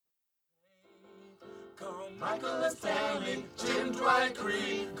Michael and Stanley, Jim, Dwight,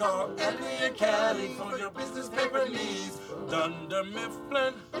 Creed, Carl, Anthony, and Kelly for your business paper needs. Dunder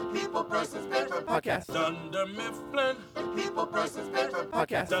Mifflin, People Persons Paper Podcast. Dunder Mifflin, People Persons Paper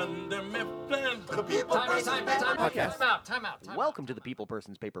Podcast. Dunder Mifflin, the People Persons Paper Podcast. Time out. Welcome to the People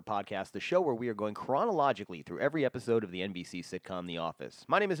Persons Paper Podcast, the show where we are going chronologically through every episode of the NBC sitcom The Office.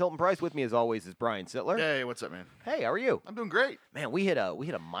 My name is Hilton Price. With me, as always, is Brian Sittler. Hey, what's up, man? Hey, how are you? I'm doing great. Man, we hit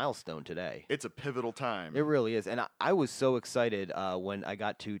a milestone today. It's a pivotal time. It really is, and I was so excited when I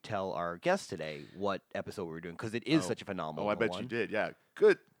got to tell our guest today what episode we were doing because it is such a phenomenal one. I bet you did. Yeah,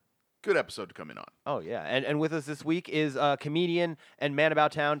 good episode to come in on. Oh yeah, and with us this week is comedian and man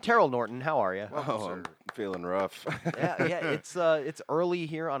about town Terrell Norton. How are you? I'm feeling rough. yeah. It's early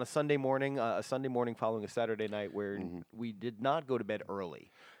here on a Sunday morning following a Saturday night where we did not go to bed early.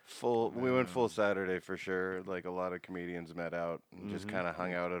 We went full Saturday for sure. Like a lot of comedians met out and just kind of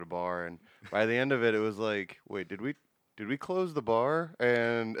hung out at a bar. And by the end of it, it was like, wait, did we close the bar?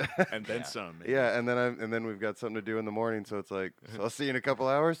 And then some. Maybe. Yeah, and then we've got something to do in the morning. So it's like, so I'll see you in a couple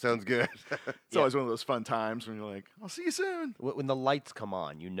hours. Sounds good. It's always one of those fun times when you're like, I'll see you soon. When the lights come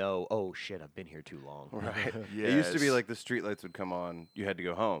on, you know, oh shit, I've been here too long. Right. Yes. It used to be like the street lights would come on. You had to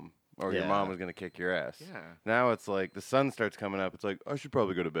go home. Or your mom was going to kick your ass. Yeah. Now it's like the sun starts coming up. It's like, I should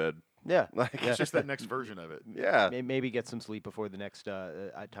probably go to bed. Yeah. It's just that next version of it. Yeah. Maybe get some sleep before the next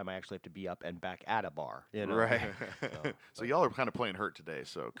time I actually have to be up and back at a bar. You know? Right. So y'all are kind of playing hurt today,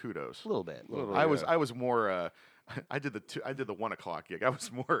 so kudos. A little bit. I was more I did the 1 o'clock gig. I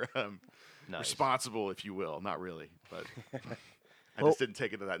was more responsible, if you will. Not really, but I just didn't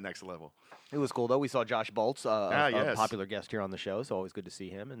take it to that next level. It was cool, though. We saw Josh Boltz, a yes. popular guest here on the show, so always good to see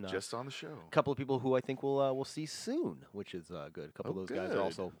him. And Just on the show. a couple of people who I think we'll see soon, which is good. A couple of those guys are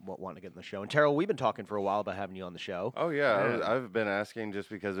also wanting to get in the show. And Terrell, we've been talking for a while about having you on the show. Oh, yeah. I've been asking just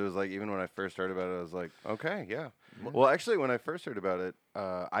because it was like, even when I first heard about it, I was like, okay, yeah. Well, actually, when I first heard about it,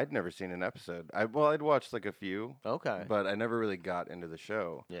 I'd never seen an episode. I'd watched like a few. Okay. But I never really got into the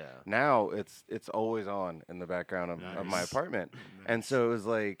show. Yeah. Now it's always on in the background of my apartment. Nice. And so it was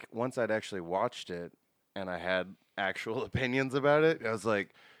like, once I'd actually watched it and I had actual opinions about it, I was like,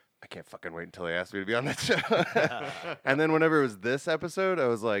 I can't fucking wait until they ask me to be on that show. And then whenever it was this episode, I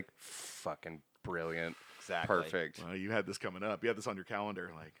was like, fucking brilliant. Exactly. Perfect. Well, you had this coming up. You had this on your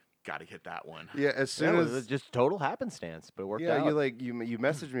calendar, like, got to hit that one. Yeah, as soon It as was just total happenstance, but it worked out. you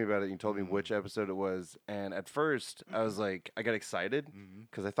messaged me about it and you told me which episode it was, and at first I was like, I got excited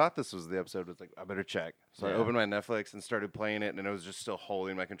because I thought this was the episode. I was like, I better check. So I opened my Netflix and started playing it, and I was just still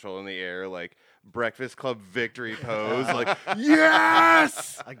holding my controller in the air, like Breakfast Club victory pose, like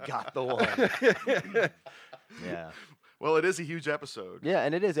yes, I got the one. Yeah. Well, it is a huge episode. Yeah,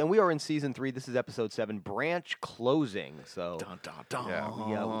 and it is. And we are in season 3. This is episode 7, branch closing. So Dun, dun,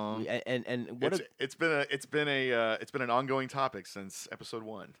 dun. and what It's been an ongoing topic since episode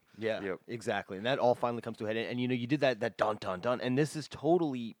 1. Yeah, exactly. And that all finally comes to a head. And you did that dun dun dun. And this is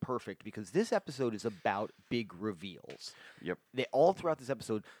totally perfect because this episode is about big reveals. Yep. All throughout this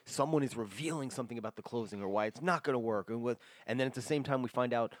episode, someone is revealing something about the closing or why it's not going to work. And then at the same time, we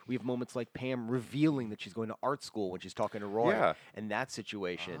find out we have moments like Pam revealing that she's going to art school when she's talking to Roy. Yeah. And that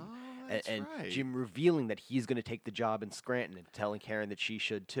situation. And right. Jim revealing that he's going to take the job in Scranton and telling Karen that she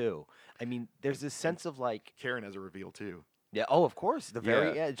should too. I mean, there's this sense of like Karen has a reveal too. Yeah. Oh, of course.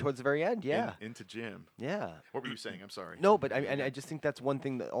 Towards the very end. Yeah. Into Jim. Yeah. What were you saying? I'm sorry. No, but I just think that's one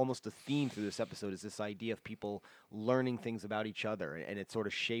thing that almost a theme through this episode is this idea of people learning things about each other, and it's sort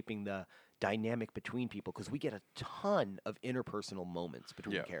of shaping the dynamic between people because we get a ton of interpersonal moments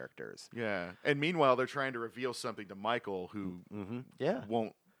between characters. Yeah. And meanwhile, they're trying to reveal something to Michael who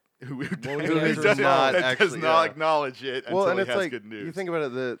won't. Who does not acknowledge it until he has good news. You think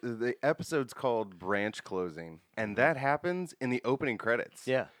about it, the episode's called Branch Closing, and that happens in the opening credits.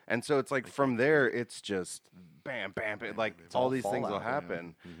 Yeah. And so it's like from there, it's just bam, bam, bam, like all these things will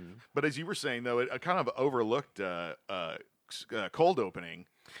happen. Yeah. But as you were saying, though, a kind of overlooked cold opening.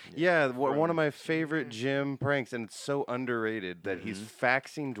 Yeah, one of my favorite Jim pranks, and it's so underrated that he's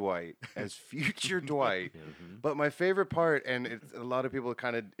faxing Dwight as future Dwight. But my favorite part, and a lot of people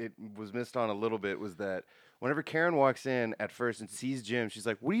it was missed on a little bit, was that whenever Karen walks in at first and sees Jim, she's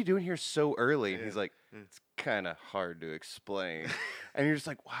like, "What are you doing here so early?" And he's like, "It's kind of hard to explain." And you're just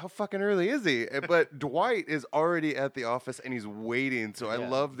like, well, how fucking early is he? But Dwight is already at the office and he's waiting. So I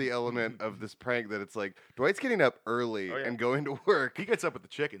love the element of this prank that it's like Dwight's getting up early and going to work. He gets up with the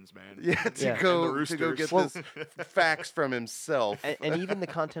chickens, man. Yeah, to go get this fax from himself. And even the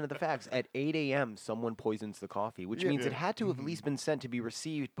content of the fax, at 8 a.m., someone poisons the coffee, which means it had to have at least been sent to be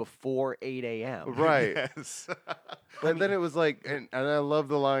received before 8 a.m. Right. Yes. Yes. And then it was like, and I love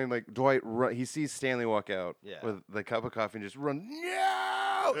the line, like, Dwight, he sees Stanley walk out Yeah. with the cup of coffee and just run,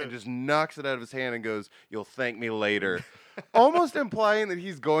 no! And just knocks it out of his hand and goes, you'll thank me later. Almost implying that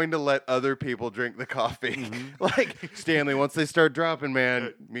he's going to let other people drink the coffee. Like, Stanley, once they start dropping,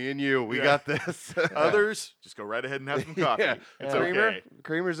 man, me and you, we got this. Others, just go right ahead and have some coffee. Yeah. It's Creamer? okay.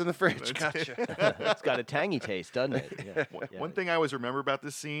 Creamer's in the fridge. Gotcha. It's got a tangy taste, doesn't it? Yeah. One thing I always remember about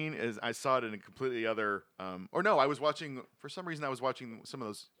this scene is I saw it in a completely other, I was watching, for some reason I was watching some of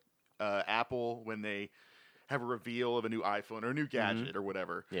those Apple when they have a reveal of a new iPhone or a new gadget or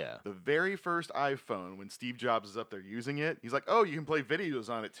whatever. Yeah. The very first iPhone, when Steve Jobs is up there using it, he's like, oh, you can play videos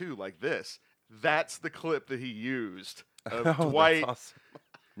on it too, like this. That's the clip that he used of Dwight That's awesome.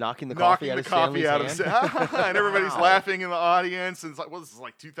 Knocking the coffee out of Stanley's hand. and everybody's laughing in the audience. And it's like, well, this is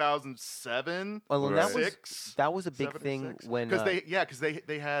like 2007. Well, and six, that was a big 7 or thing 6. when because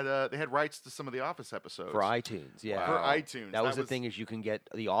they had rights to some of the Office episodes for iTunes. Yeah, For iTunes, That was the thing, is you can get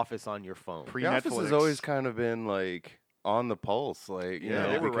The Office on your phone. The Office has always kind of been like on the pulse, like you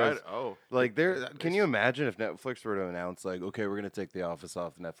know, they were because, right. Oh, like can you imagine if Netflix were to announce like, okay, we're gonna take The Office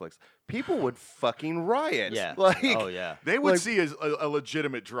off Netflix? People would fucking riot. Yeah. Like, oh yeah. they would like- see a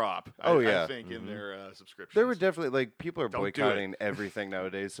legitimate drop. I think in their subscriptions. there were definitely like people are Don't do it. boycotting everything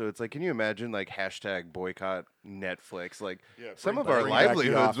nowadays. So it's like, can you imagine like hashtag boycott Netflix? Like some of our bring back The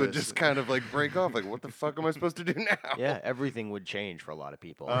livelihoods would Office. just kind of like break off. Like, what the fuck am I supposed to do now? Yeah, everything would change for a lot of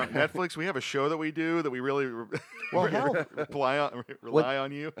people. Netflix, we have a show that we do that we really Well, hell, rely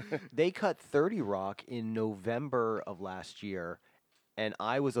on you. they cut 30 Rock in November of last year, and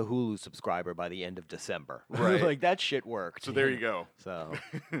I was a Hulu subscriber by the end of December. Right. Like, that shit worked. So there you go. So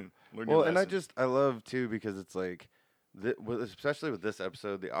Learn your Well, and lesson. I love too because it's like, especially with this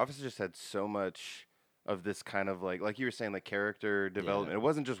episode, The Office just had so much of this kind of like you were saying, like character development. It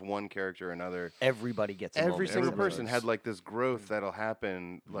wasn't just one character or another. everybody gets a Every moment. single Everybody person gets- had like this growth that'll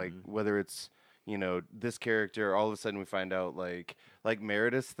happen, like whether it's this character, all of a sudden we find out like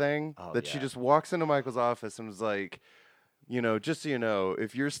Meredith's thing that she yeah. just walks into Michael's office and was like, just so you know,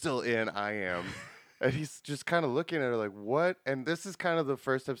 if you're still in, I am. And he's just kind of looking at her like, what? And this is kind of the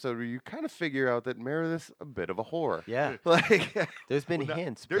first episode where you kind of figure out that Meredith's a bit of a whore. Yeah. Like, There's been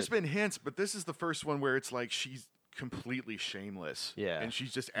hints. There's but- been hints, but this is the first one where it's like she's completely shameless. Yeah. And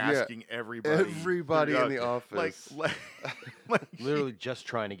she's just asking everybody in the office. like literally just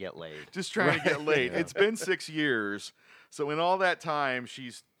trying to get laid. just trying to get laid. It's been 6 years. So in all that time,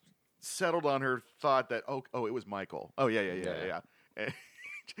 she's settled on her thought that, it was Michael. Oh, yeah.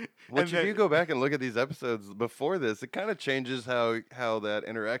 Which, if you go back and look at these episodes before this, it kind of changes how that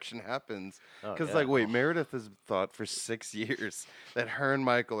interaction happens. Because, yeah. like, wait, Meredith has thought for 6 years that her and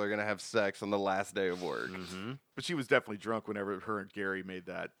Michael are going to have sex on the last day of work. But she was definitely drunk whenever her and Gary made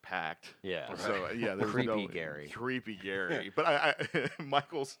that pact. Yeah. So, yeah. There was Creepy Gary. Creepy Gary. But I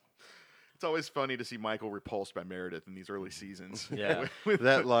Michael's... It's always funny to see Michael repulsed by Meredith in these early seasons. Yeah.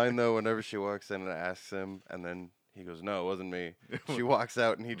 That line, though, whenever she walks in and asks him, and then he goes, no, it wasn't me. She walks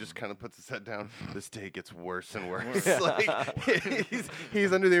out, and he just kind of puts his head down. This day gets worse and worse. Like,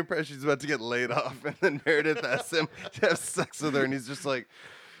 he's under the impression he's about to get laid off, and then Meredith asks him to have sex with her, and he's just like,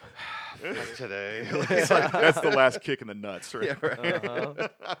 fuck today. That's the last kick in the nuts, right? Yeah,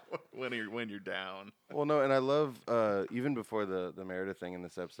 right. when you're down. Well, no, and I love, even before the Meredith thing in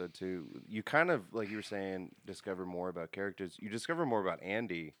this episode, too, you kind of, like you were saying, discover more about characters. You discover more about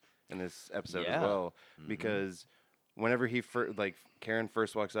Andy in this episode as well, because whenever Karen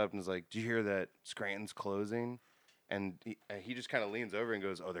first walks up and is like, do you hear that Scranton's closing? And he just kind of leans over and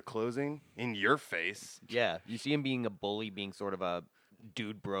goes, oh, they're closing? In your face. Yeah. You see him being a bully, being sort of a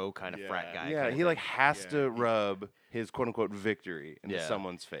dude bro kind of frat guy. Yeah, kind of he like thing. has to rub his quote unquote victory into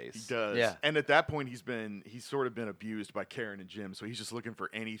someone's face. He does. Yeah. And at that point he's sort of been abused by Karen and Jim, so he's just looking for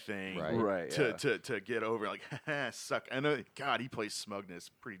anything Right, to get over, like, suck. I know, God, he plays smugness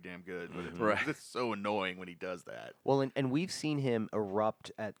pretty damn good, but it's so annoying when he does that. Well, and we've seen him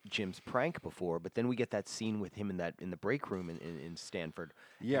erupt at Jim's prank before, but then we get that scene with him in the break room in Stanford.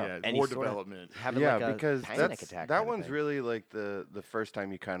 Yeah. And more he's sort of development. having like a because panic attack. that kind of one's thing. really like the first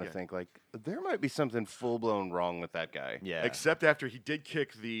time you kind of think like there might be something full blown wrong with that guy. Yeah. Except after he did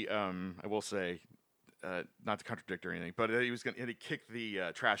kick the, I will say, not to contradict or anything, but he kicked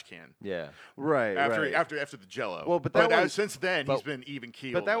the trash can. Yeah. Right. After the Jello. Well, but that one- since then he's been even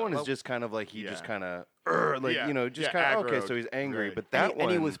keeled. But that one is Well, just kind of like he just kind of just Yeah, kind of okay. aggroed. So he's angry, Right. but that one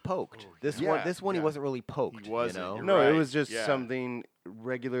and he was poked. This one he wasn't really poked. He wasn't, You know? you're no, it right. was just Yeah. something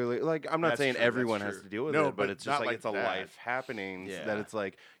regularly. Like, I'm not That's saying true, that's everyone has true. to deal with No, it, but it's not just like like it's a that. life happening Yeah. that it's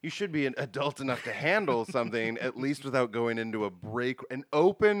like you should be an adult enough to handle something at least without going into an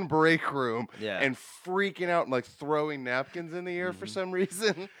open break room Yeah. and freaking out and like throwing napkins in the air for some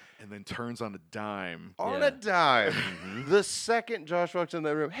reason. And then turns on a dime. On Yeah. a dime. The second Josh walks in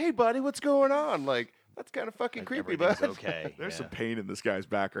that room, hey buddy, what's going on? Like, that's kind of fucking creepy, bud. Everything's okay. There's yeah. some pain in this guy's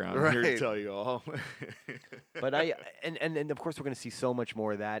background. I'm here to Right. tell you all. But and of course we're going to see so much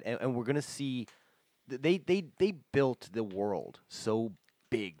more of that, and we're going to see they built the world so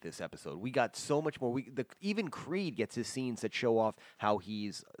big this episode. We got so much more. Even Creed gets his scenes that show off how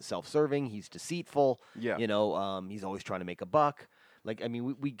he's self-serving, he's deceitful. Yeah. He's always trying to make a buck. Like, I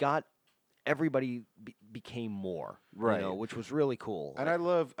mean, we got everybody became more, Right. which was really cool. And I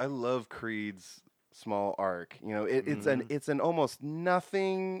love Creed's small arc. It's an almost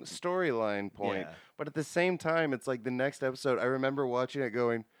nothing storyline point, Yeah. but at the same time, it's like the next episode. I remember watching it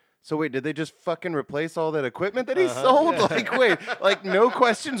going, so wait, did they just fucking replace all that equipment that he sold? Like, wait, like no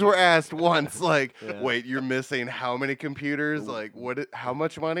questions were asked once. Like, wait, you're missing how many computers? Like, how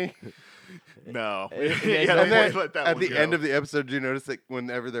much money? No. And then let that at one the go. end of the episode, do you notice that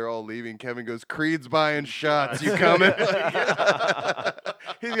whenever they're all leaving, Kevin goes, "Creed's buying shots. You coming?"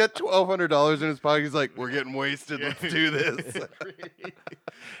 He's got $1,200 in his pocket. He's like, "We're getting wasted. Let's do this."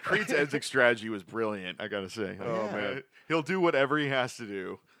 Creed's exit strategy was brilliant, I gotta say. Oh man, he'll do whatever he has to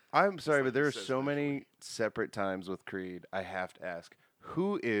do. I'm sorry, like but there he are says so many separate times with Creed. I have to ask,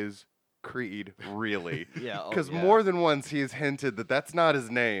 who is Creed really? Yeah, Because more than once he has hinted that that's not his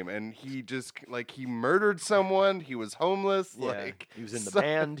name, and he just he murdered someone. He was homeless. Yeah. Like he was in the so-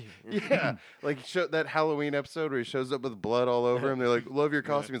 band. Yeah, like that Halloween episode where he shows up with blood all over him. They're like, "Love your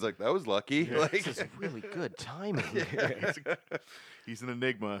costume." He's like, "That was lucky." Like, This is really good timing. He's an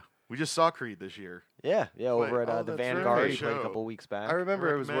enigma. We just saw Creed this year. Yeah, over at oh, the that's Vanguard. right. He played a Show. couple weeks back. I remember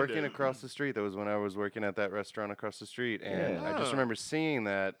I was Recommend working it. across the street. That was when I was working at that restaurant across the street, and Yeah. I just remember seeing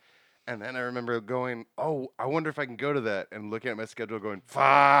that. And then I remember going, "Oh, I wonder if I can go to that." And looking at my schedule, going,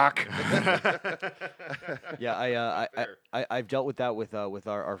 "Fuck." Yeah, Fair. I've dealt with that with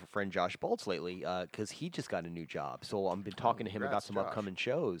our friend Josh Boltz lately because he just got a new job. So I've been talking to him about congrats, some Josh. upcoming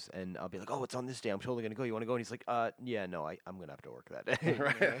shows, and I'll be like, "Oh, it's on this day. I'm totally gonna go. You want to go?" And he's like, "Yeah, no, I'm gonna have to work that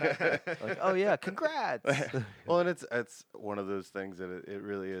day." I'm like, "Oh yeah, congrats." Well, and it's one of those things that it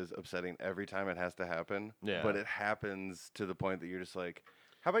really is upsetting every time it has to happen. Yeah. But it happens to the point that you're just like,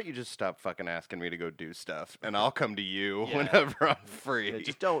 how about you just stop fucking asking me to go do stuff, and I'll come to you Yeah. whenever I'm free.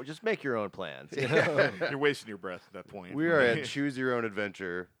 Yeah, just make your own plans. You know? You're wasting your breath at that point. We are at choose your own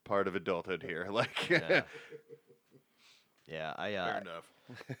adventure part of adulthood here. Like, Yeah. Yeah, Fair enough.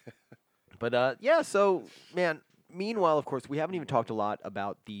 But yeah, so man. Meanwhile, of course, we haven't even talked a lot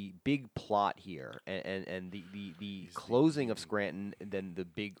about the big plot here and the closing of Scranton, and then the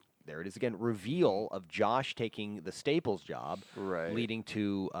big, there it is again, reveal of Josh taking the Staples job, Right. leading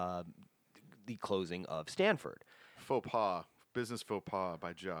to the closing of Stanford. Faux pas. Business faux pas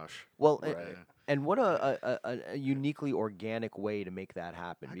by Josh. Well, Right. and what a uniquely organic way to make that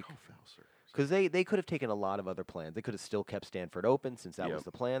happen. Michael Felser. Because they could have taken a lot of other plans. They could have still kept Stanford open since that was Yep.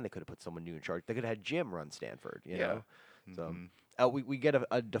 the plan. They could have put someone new in charge. They could have had Jim run Stanford, you Yeah. know? So we get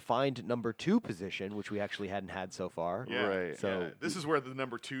a defined number 2 position, which we actually hadn't had so far. Yeah. Right. So Yeah. This is where the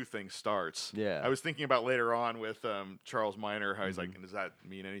number 2 thing starts. Yeah. I was thinking about later on with Charles Minor, how he's like, does that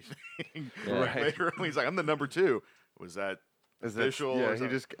mean anything? Yeah. Right. Later on, he's like, I'm the number 2. Was that Is that- official? yeah, or he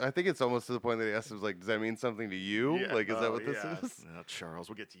something? just. I think it's almost to the point that he asked him, like, "Does that mean something to you? Yeah. Like, is that Oh, what this yeah. is?" No, Charles,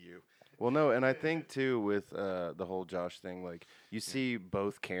 we'll get to you. Well, no, and I think too with the whole Josh thing, like you see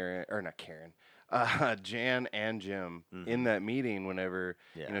both Jan and Jim in that meeting whenever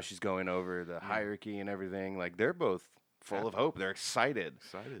Yeah. she's going over the hierarchy and everything. Like they're both full of hope. They're excited.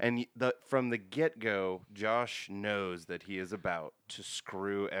 And from the get-go, Josh knows that he is about to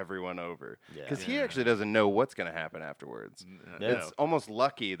screw everyone over because he actually doesn't know what's going to happen afterwards. Yeah. It's almost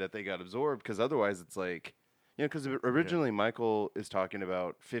lucky that they got absorbed because otherwise it's like, because originally Michael is talking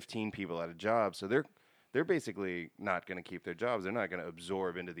about 15 people at a job, so they're basically not going to keep their jobs. They're not going to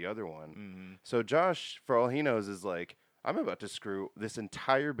absorb into the other one. Mm-hmm. So Josh, for all he knows, is like, I'm about to screw this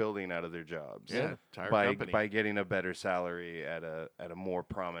entire building out of their jobs Yeah. Entire by company. by getting a better salary at a more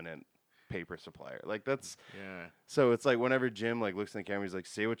prominent paper supplier. Like that's Yeah. so it's like whenever Jim like looks in the camera, he's like,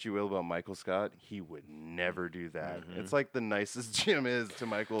 say what you will about Michael Scott, he would never do that. It's like the nicest Jim is to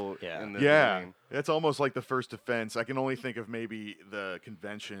Michael in this Yeah. meeting. It's almost like the first defense. I can only think of maybe the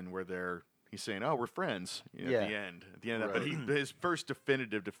convention where he's saying, "Oh, we're friends." At the end. At the end of that. But his first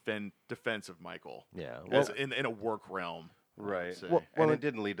definitive defense of Michael. Yeah. As in a work realm. Right. say. Well, and it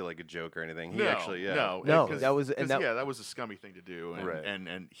didn't lead to like a joke or anything. He actually, No, that was that was a scummy thing to do, and Right.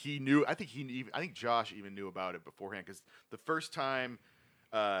 and he knew. I think Josh even knew about it beforehand, because the first time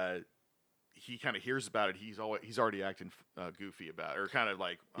he kind of hears about it, he's already acting goofy about it, or kind of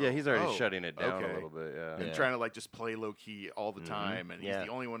like he's already shutting it down a little bit, and trying to like just play low key all the time, and he's the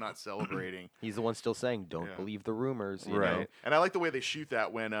only one not celebrating. He's the one still saying, "Don't believe the rumors," you know? And I like the way they shoot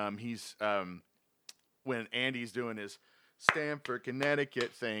that when when Andy's doing his Stanford,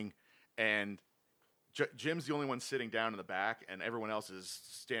 Connecticut thing, and Jim's the only one sitting down in the back, and everyone else is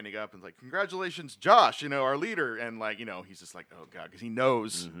standing up and like, "Congratulations, Josh! Our leader." And like, he's just like, "Oh God," because he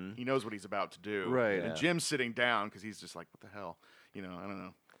knows what he's about to do. Right. And Jim's sitting down because he's just like, "What the hell?" I don't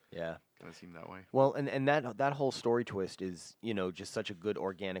know. Yeah. Kind of seemed that way. Well, and that whole story twist is, just such a good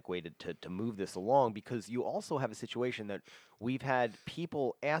organic way to move this along, because you also have a situation that we've had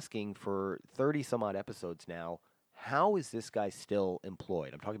people asking for 30 some odd episodes now. How is this guy still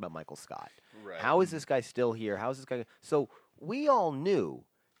employed? I'm talking about Michael Scott. Right. How is this guy still here? How is this guy? So we all knew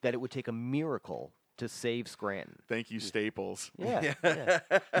that it would take a miracle to save Scranton. Thank you, Staples. Yeah.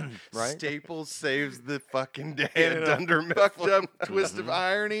 Right? Staples saves the fucking day In at a Dunder fucked Mifflin. up twist of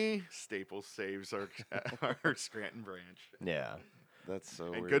irony, Staples saves our Scranton branch. Yeah. That's so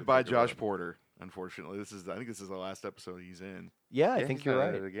And weird. goodbye, to think about. Josh Porter. Unfortunately, I think this is the last episode he's in. Yeah, I Yeah, think he's you're not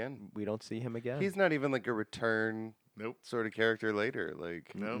right. in it again. We don't see him again. He's not even like a return Nope. sort of character later.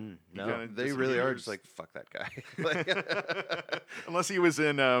 Like, No. Mm-mm. He No. kinda they really are disappears. just like, fuck that guy. Like, Unless he was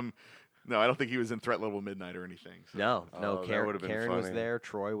in. No, I don't think he was in Threat Level Midnight or anything. So. No, Oh, that Karen, would've been Karen was funny. there.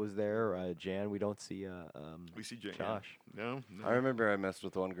 Troy was there. Jan, we don't see. We see Jan. Josh. No. I remember I messed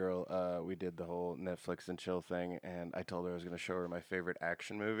with one girl. We did the whole Netflix and chill thing, and I told her I was going to show her my favorite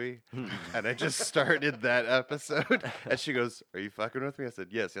action movie. And I just started that episode, and she goes, "Are you fucking with me?" I said,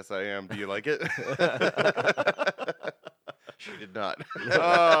 "Yes, I am. Do you like it?" She did not.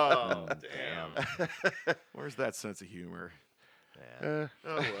 Oh, damn. Where's that sense of humor? Yeah.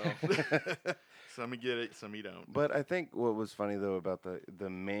 Oh, well. Some get it, some you don't. But I think what was funny though about the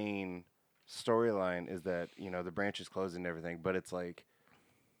main storyline is that the branch is closed and everything, but it's like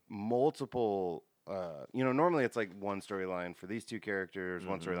multiple. Normally it's like one storyline for these two characters,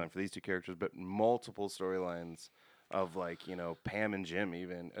 one storyline for these two characters, but multiple storylines of like Pam and Jim.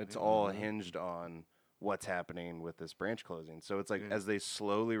 Even it's all hinged on what's happening with this branch closing. So it's like as they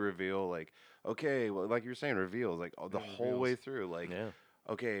slowly reveal, like, okay, well, like you were saying, reveals like the whole way through, like. Yeah.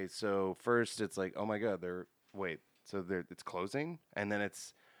 Okay, so first it's like, oh my God, it's closing, and then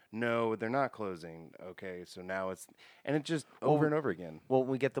it's no, they're not closing. Okay, so now and it just over and over again. Well,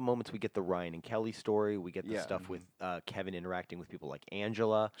 we get the moments. We get the Ryan and Kelly story. We get the Yeah. stuff with Kevin interacting with people like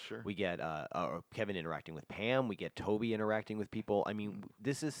Angela. Sure. We get Kevin interacting with Pam. We get Toby interacting with people. I mean,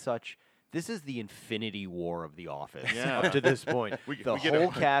 this is the Infinity War of The Office Yeah. up to this point. We the get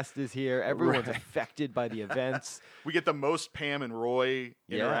whole cast is here. Everyone's affected by the events. We get the most Pam and Roy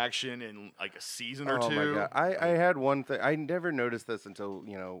interaction in like a season or Oh two. my God, I had one thing. I never noticed this until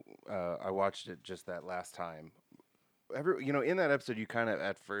I watched it just that last time. In that episode, you kind of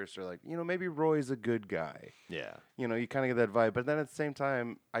at first are like, maybe Roy's a good guy. Yeah. You kind of get that vibe. But then at the same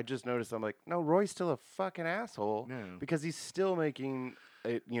time, I just noticed, I'm like, no, Roy's still a fucking asshole Yeah. because he's still making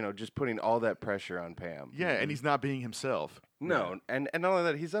it, just putting all that pressure on Pam. Yeah, and he's not being himself. No, and not only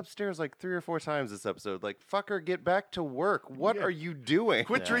that, he's upstairs like 3 or 4 times this episode. Like, fucker, get back to work. What are you doing?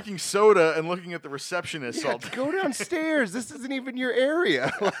 Quit drinking soda and looking at the receptionist all day. Go downstairs. This isn't even your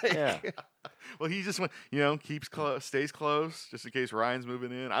area. Like, Yeah. Well, he just went, stays close just in case Ryan's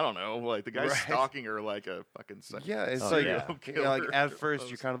moving in. I don't know. Like, the guy's Right. stalking her like a fucking yeah, it's Oh, like, yeah. like at first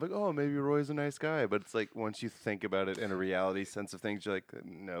you're kind of like, oh, maybe Roy's a nice guy, but it's like once you think about it in a reality sense of things, you're like,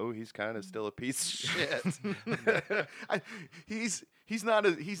 no, he's kind of still a piece of shit. He's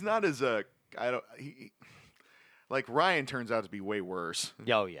not as like Ryan turns out to be way worse.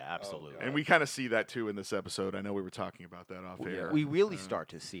 Oh, yeah, absolutely. And we kind of see that too in this episode. I know we were talking about that off air. We really start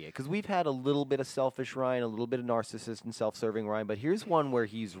to see it because we've had a little bit of selfish Ryan, a little bit of narcissist and self-serving Ryan, but here's one where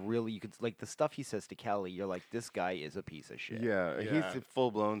he's really, you could like the stuff he says to Kelly. You're like, this guy is a piece of shit. Yeah, Yeah. he's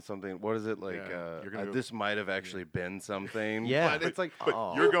full blown something. What is it like? Yeah, you're gonna go- this might have actually been something. Yeah. but it's like, But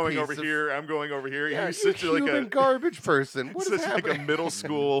Oh. you're going piece over of- here. I'm going over here. yeah, You're such you like human a garbage person. What is such like a happening? middle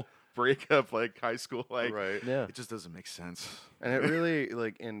school breakup, like high school, like Right. Yeah. it just doesn't make sense. And it really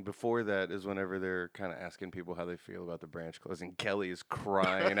and before that is whenever they're kind of asking people how they feel about the branch closing. Kelly is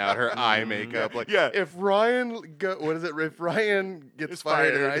crying out her eye makeup, like, Yeah. if Ryan if Ryan gets Is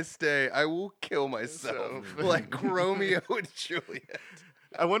fired and fired. I stay, I will kill myself, like Romeo and Juliet.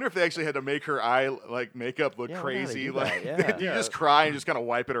 I wonder if they actually had to make her eye like makeup look Yeah, why crazy. do they do Like, that? Yeah. do you just cry and just kind of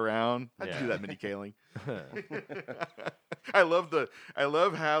wipe it around? I'd Yeah. do that, Mindy Kaling. I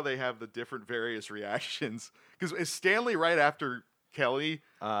love how they have the different various reactions. Because is Stanley right after Kelly,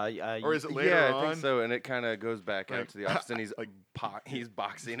 or is it later yeah, on? I think so. And it kind of goes back Like, out to the office, and he's he's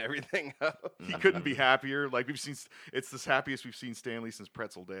boxing everything up. He couldn't be happier. Like it's the happiest we've seen Stanley since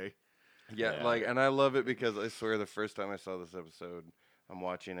Pretzel Day. Yeah, like, and I love it because I swear the first time I saw this episode, I'm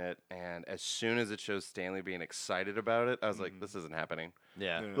watching it, and as soon as it shows Stanley being excited about it, I was like, this isn't happening.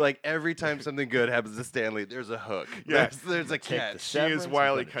 Yeah. Like, every time something good happens to Stanley, there's a hook. Yeah. There's a Take the catch. She is Severance,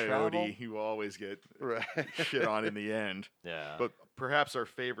 Wile E. he's gonna travel. Coyote. He will always get Right. shit on in the end. Yeah. But perhaps our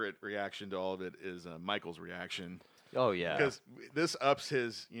favorite reaction to all of it is Michael's reaction. Oh yeah. Because this ups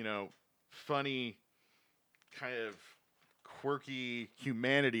his, funny, kind of quirky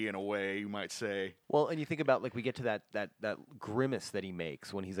humanity in a way, you might say. Well, and you think about like we get to that grimace that he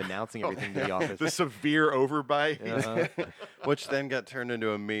makes when he's announcing everything to the office. The severe overbite. Uh-huh. Which then got turned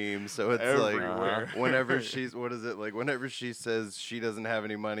into a meme. So it's Everywhere. like, whenever she's, what is it? Like, whenever she says she doesn't have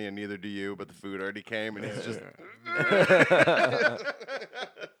any money and neither do you, but the food already came, and he's just.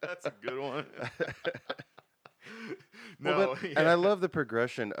 That's a good one. Well, and I love the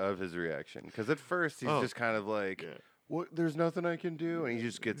progression of his reaction because at first he's just kind of like, "What? There's nothing I can do," and he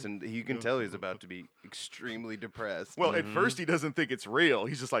just gets in. You can tell he's about to be extremely depressed. Well, at first he doesn't think it's real.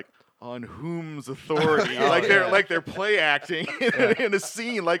 He's just like, on whom's authority? Like they're play acting in a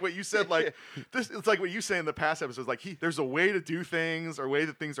scene, like what you said. Like this, it's like what you say in the past episodes. Like there's a way to do things, or a way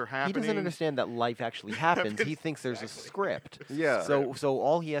that things are He happening. doesn't understand that life actually happens. He thinks there's a script. Yeah. So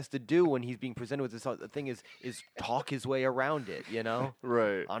all he has to do when he's being presented with this thing is talk his way around it.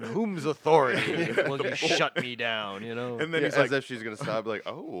 Right. On whom's authority will you shut me down? And then Yeah, he's as like, if she's gonna stop. Like,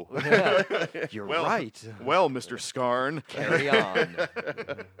 oh. Yeah. You're well, right. Well, Mr. Scarn. Carry on.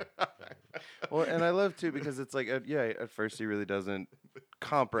 Well, and I love too because it's like, at first he really doesn't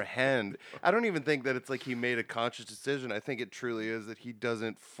comprehend. I don't even think that it's like he made a conscious decision. I think it truly is that he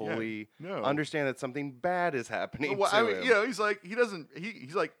doesn't fully no. understand that something bad is happening Well, to I mean, him. he's like,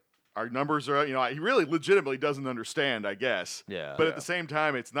 he's like, our numbers are, he really legitimately doesn't understand, I guess. Yeah. But at the same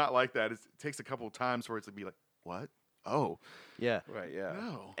time, it's not like that. It takes a couple of times for it to be like, what? Oh, Yeah. Right, yeah.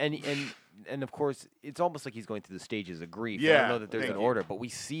 no. And of course, it's almost like he's going through the stages of grief. I Yeah, don't know that there's thank an you. order, but we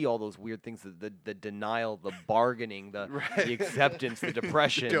see all those weird things: the denial, the bargaining, the acceptance, the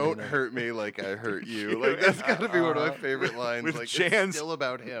depression. Don't hurt me like I hurt you. Like that's got to be one of my favorite lines. With like Jan's- it's still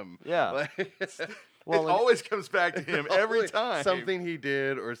about him. Yeah. Like, Well, it always comes back to him every always time. something he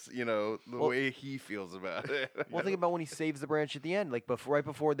did, or the way he feels about it. Well, think about when he saves the branch at the end, like right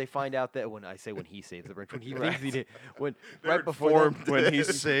before they find out that when he saves the branch, when he thinks he did, right before informed. When he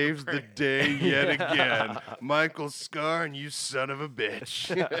saves the day yet again, Michael Scarn, you son of a bitch.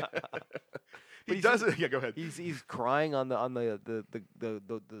 He doesn't. Yeah, go ahead. he's crying on the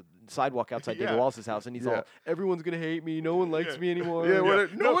sidewalk outside Yeah. David Wallace's house, and he's all, everyone's gonna hate me, no one likes me anymore. No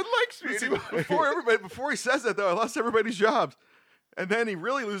one likes me See, anymore. before he says that though, I lost everybody's jobs. And then he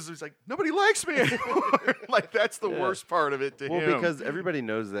really loses. He's like, nobody likes me anymore. Like that's the worst part of it to Well, him. because everybody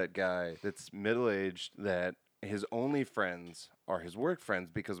knows that guy that's middle-aged that his only friends are his work friends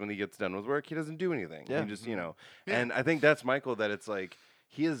because when he gets done with work, he doesn't do anything. Yeah. He just, And I think that's Michael, that it's like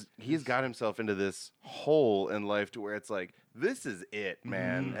he's got himself into this hole in life to where it's like, this is it,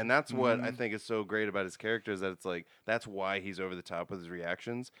 man. And that's what I think is so great about his character, is that it's like, that's why he's over the top with his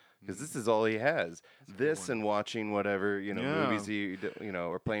reactions, because this is all he has. This and watching whatever, movies he,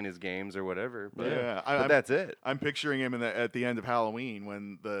 or playing his games or whatever. But, Yeah, that's it. I'm picturing him at the end of Halloween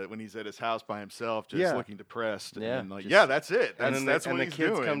when he's at his house by himself, just Yeah. looking depressed. Yeah, And like, just- that's it. And That's then that's and what the he's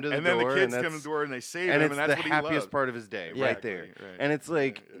kids doing. come to the and then door, the kids and come to the door and they save and him, it's and that's the what he happiest loves. part of his day, Yeah. right there. Exactly, right. And it's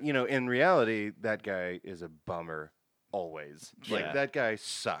like, in reality, that guy is a bummer always. Like, Yeah. that guy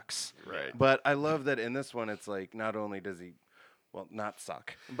sucks. Right. But I love that in this one, it's like, not only does he, not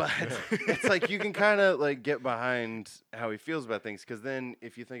suck, but it's like you can kind of like get behind how he feels about things. Because then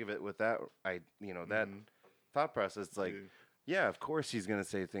if you think of it with that, that thought process, it's like, yeah, of course he's gonna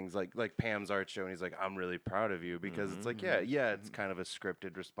say things like Pam's art show, and he's like, "I'm really proud of you," because it's like, it's kind of a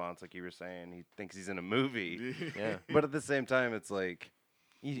scripted response, like you were saying. He thinks he's in a movie, Yeah. but at the same time, it's like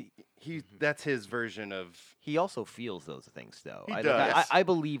he that's his version of. He also feels those things, though. He I does. I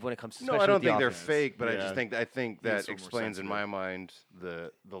believe when it comes to No, especially I don't with The think they're Office. fake, but Yeah. I think that so more explains in sensitive. my mind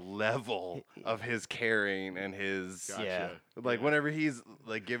the level of his caring and his. Gotcha. Yeah. Like whenever he's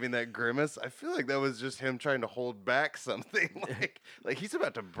like giving that grimace, I feel like that was just him trying to hold back something. like he's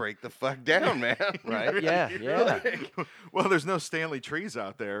about to break the fuck down, man. Right? Yeah. Well, there's no Stanley trees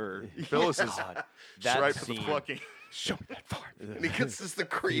out there, or Phyllis is God, that striped with scene. the plucking. Show me that fart. And he gets just the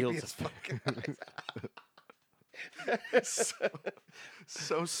Fields creepiest fucking eyes.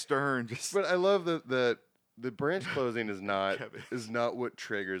 So stern. Just But I love that the branch closing is not what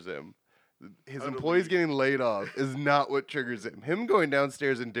triggers him. His Utterly. employees getting laid off is not what triggers him. Him going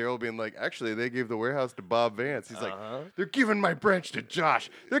downstairs and Daryl being like, actually, they gave the warehouse to Bob Vance. He's like, they're giving my branch to Josh.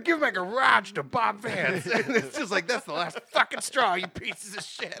 They're giving my garage to Bob Vance. And it's just like, that's the last fucking straw, you pieces of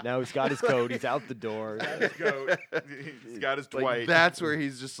shit. Now he's got his coat. He's out the door. He's got his Like, Dwight. that's where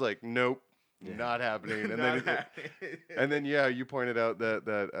he's just like, nope. Not happening. And then yeah, you pointed out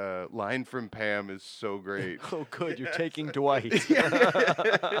that line from Pam is so great. Oh, good. You're taking Dwight.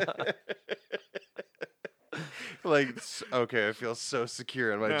 Like, okay, I feel so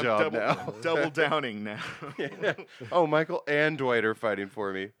secure in my job now. Double downing now. Oh, Michael and Dwight are fighting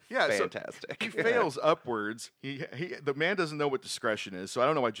for me. Yeah, fantastic. So he fails upwards. The man doesn't know what discretion is, so I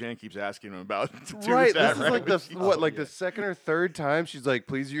don't know why Jan keeps asking him about. Right, that, this is like the second or third time she's like,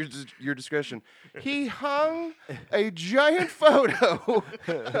 "Please use your discretion." He hung a giant photo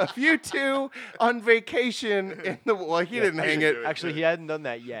of you two on vacation in the. Well, he didn't hang it. Actually, he hadn't done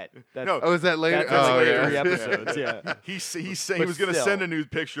that yet. No. Oh, is that later? That's like yeah. 3 episodes. Yeah. He's saying he was going to still. send a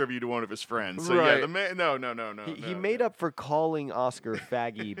nude picture of you to one of his friends. So Right. yeah, the man. No. He made up for calling Oscar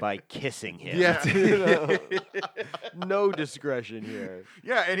faggy by kissing him. Yes. No discretion here.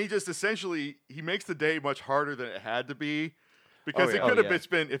 Yeah, and he just essentially he makes the day much harder than it had to be. Because it could have just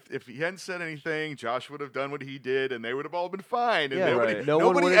been if he hadn't said anything, Josh would have done what he did, and they would have all been fine. And Yeah, nobody, right. No one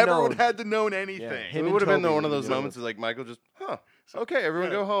nobody would have ever known. had to know anything. Yeah. It Him and would have been Toby one of would those know. moments is like Michael just, okay, everyone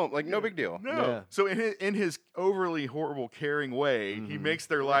go home. Like, no big deal. No. Yeah. So in his overly horrible, caring way, he makes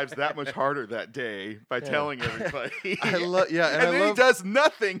their lives that much harder that day by telling everybody. and then he does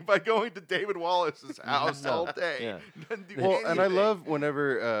nothing by going to David Wallace's house all day. Yeah. Doesn't do Well, and I anything. love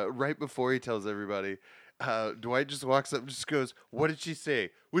whenever right before he tells everybody, Dwight just walks up and just goes, "What did she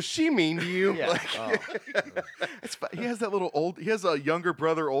say? Was she mean to you?" Yeah. Like, He has that he has a younger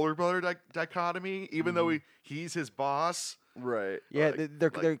brother, older brother dichotomy, even though he's his boss. right. Yeah,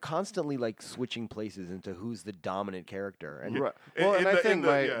 they're constantly like switching places into who's the dominant character. And Right. Well, and I think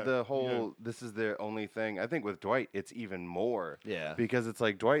the whole this is the only thing. I think with Dwight, it's even more. Yeah. Because it's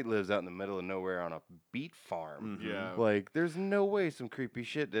like Dwight lives out in the middle of nowhere on a beet farm. Yeah. Like, there's no way some creepy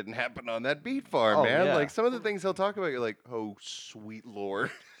shit didn't happen on that beet farm, Oh, man. yeah. Like, some of the things he'll talk about, you're like, oh, sweet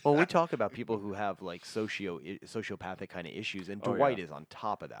lord. Well, we talk about people who have like sociopathic kind of issues, and Oh, Dwight yeah. is on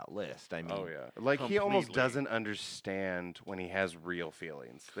top of that list. I mean, Like, he almost Completely. doesn't understand when he has real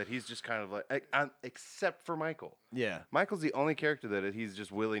feelings. That he's just kind of like, except for Michael. yeah. Michael's the only character that he's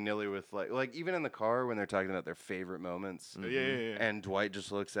just willy-nilly with, like even in the car when they're talking about their favorite moments. Yeah. And Dwight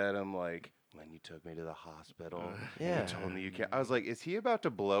just looks at him like, when you took me to the hospital, Yeah. you told me you can't. I was like, is he about to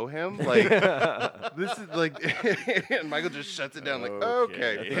blow him? Like, this is like, and Michael just shuts it down like, I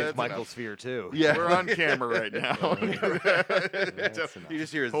okay. think that's it's Michael's enough. fear too. Yeah. We're on camera right now. That's You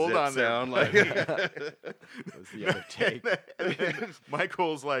just hear a Hold zip on there. sound. Like, That was the other take. And then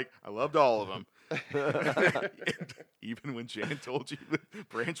Michael's like, I loved all of them. Even when Jan told you the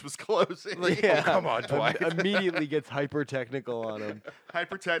branch was closing. like, oh, come on, Dwight. Immediately gets hyper technical on him.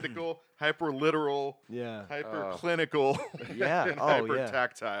 Hyper technical, hyper literal, Yeah. hyper clinical, Yeah. and Oh, hyper yeah.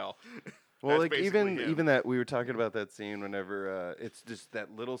 tactile. Well, That's like basically him. even that we were talking about that scene whenever it's just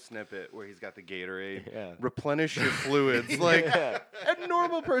that little snippet where he's got the Gatorade. Yeah. Replenish your fluids. Like Yeah. a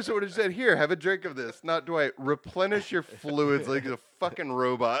normal person would have said, "Here, have a drink of this." Not Dwight. Replenish your fluids like a fucking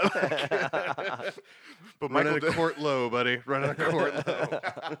robot. But Running Michael a quart low, buddy. Running a quart low.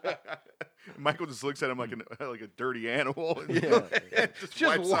 Michael just looks at him like a dirty animal. And Yeah. and just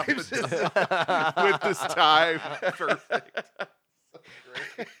wipes off wipes the his with this tie. Perfect.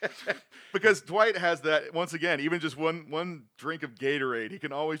 Because Dwight has that once again. Even just one drink of Gatorade, he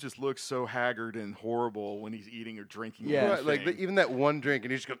can always just look so haggard and horrible when he's eating or drinking. Yeah. Right, like even that one drink,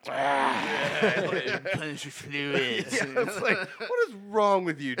 and he just goes. replenish your fluids. Yeah, it's like, what is wrong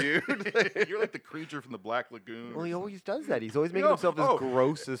with you, dude? You're like the creature from the Black Lagoon. Well, he always does that. He's always making No, himself as oh,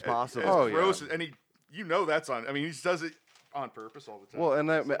 gross as possible. Oh, It's yeah. gross, and he that's on. I mean, he just does it on purpose all the time. Well,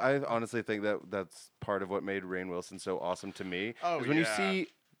 and I honestly think that's part of what made Rainn Wilson so awesome to me. Oh, is when you yeah. see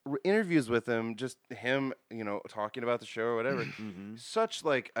interviews with him, just him, talking about the show or whatever. Such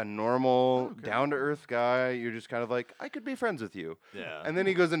like a normal, down to earth guy. You're just kind of like, I could be friends with you. Yeah. And then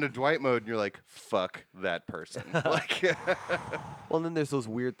he goes into Dwight mode, and you're like, fuck that person. Like, Well, and then there's those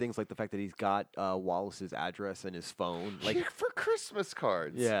weird things like the fact that he's got Wallace's address and his phone. Like, for Christmas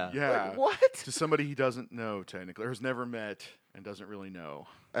cards. yeah. yeah, Like, what? to somebody he doesn't know technically, or has never met and doesn't really know.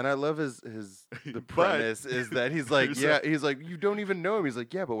 And I love the But- premise is that he's like, There's he's like, you don't even know him. He's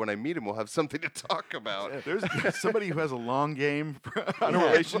like, yeah, but when I meet him, we'll have something to talk about. There's somebody who has a long game on a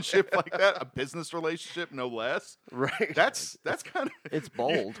relationship like that, a business relationship, no less. Right. That's kind of It's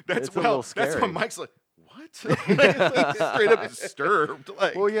bold. That's It's a little That's scary. when Mike's like, what? Like, straight up disturbed.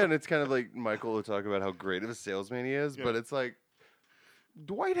 Like, Well, yeah, and it's kind of like Michael will talk about how great of a salesman he is, but it's like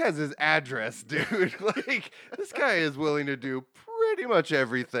Dwight has his address, dude. Like this guy is willing to do pretty much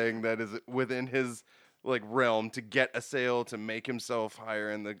everything that is within his like realm to get a sale to make himself higher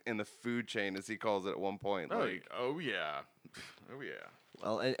in the food chain, as he calls it at one point. oh yeah.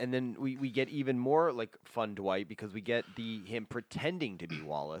 Well, and then we get even more like fun Dwight because we get him pretending to be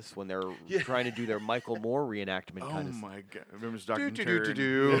Wallace when they're trying to do their Michael Moore reenactment. Oh kind of my god! Remember his Dr.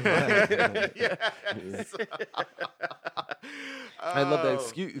 Yes. I love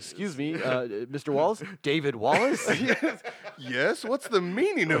that. Excuse me, Mr. Wallace, David Wallace. Yes. What's the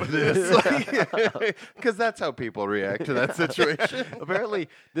meaning of this? Because that's how people react to that situation. Apparently,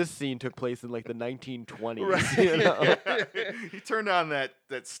 this scene took place in like the 1920s. Right. You know? He turned on that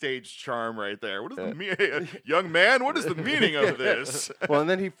stage charm right there. What is the meaning, young man? What is the meaning of this? Well, and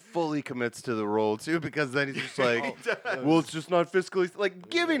then he fully commits to the role too, because then he's just like, well, it's just not fiscally like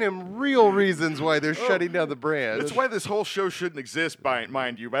giving him real reasons why they're shutting down the brand. That's why this whole show shouldn't exist,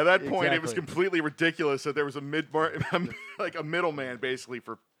 mind you. By that point, it was Exactly. completely ridiculous that there was a like a middleman basically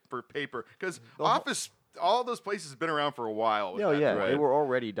for paper, because Office. All those places have been around for a while. No, yeah, Right. they were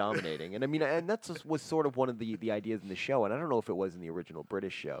already dominating, and I mean, and that's was sort of one of the ideas in the show, and I don't know if it was in the original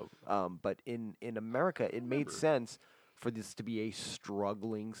British show, but in America, it made sense for this to be a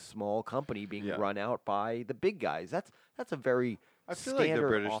struggling small company being run out by the big guys. That's a very I feel like the standard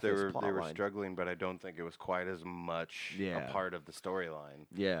British they Office were plotline. struggling, but I don't think it was quite as much Yeah. a part of the storyline.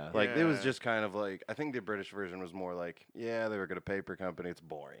 Yeah, Like it was Yeah. just kind of like I think the British version was more like, yeah, they were good a paper company. It's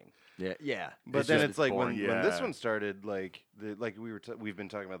boring. yeah. But then just it's like boring. when this Yeah. one started, like we've been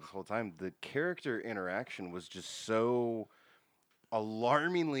talking about this whole time. The character interaction was just so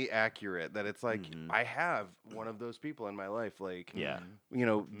alarmingly accurate that it's like I have one of those people in my life. Like, Yeah. you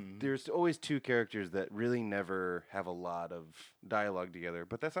know, there's always two characters that really never have a lot of dialogue together,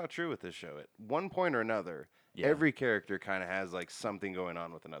 but that's not true with this show. At one point or another, every character kind of has like something going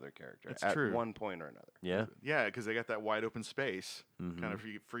on with another character That's at true. one point or another. Yeah. Yeah, because they got that wide open space, kind of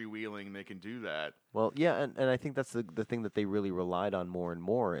freewheeling. They can do that. Well, yeah, and I think that's the thing that they really relied on more and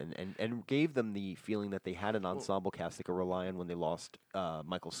more, and gave them the feeling that they had an ensemble cast they could rely on when they lost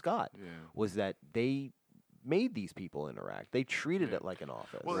Michael Scott. Yeah. Was that they made these people interact? They treated it like an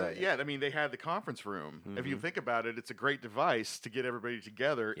office. Well, yeah, I mean, they had the conference room. If you think about it, it's a great device to get everybody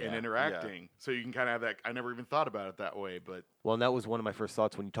together and Yeah. interacting. So you can kind of have that. I never even thought about it that way, but Well, and that was one of my first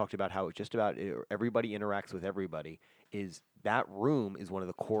thoughts when you talked about how just about everybody interacts with everybody. Is that room is one of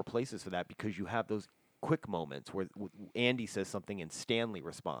the core places for that because you have those quick moments where Andy says something and Stanley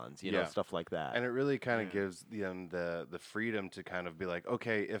responds, you know, stuff like that. And it really kind of gives them the freedom to kind of be like,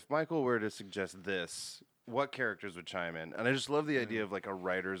 okay, if Michael were to suggest this, what characters would chime in? And I just love the idea of like a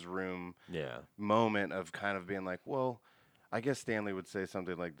writer's room moment of kind of being like, well, I guess Stanley would say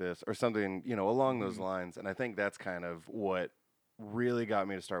something like this or something, you know, along those lines. And I think that's kind of what really got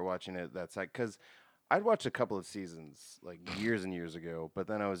me to start watching it. That's like, because I'd watched a couple of seasons like years and years ago, but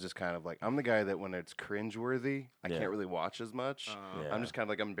then I was just kind of like, I'm the guy that when it's cringeworthy, I can't really watch as much. I'm just kind of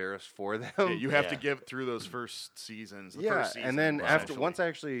like embarrassed for them. yeah, you have to get through those first seasons. The first season, and then after essentially. once I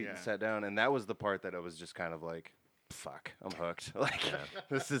actually sat down, and that was the part that I was just kind of like, fuck, I'm hooked. Like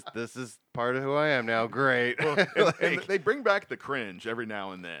this is part of who I am now. Great. Well, and they bring back the cringe every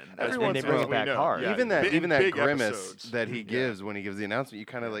now and then. And once they in a bring while, it we back know. hard. Yeah, even that big grimace episodes. that he gives when he gives the announcement, you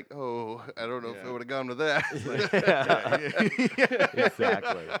kind of like, oh, I don't know if I would have gone with that.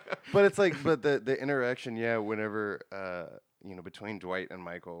 Exactly. But it's like, but the interaction, whenever you know, between Dwight and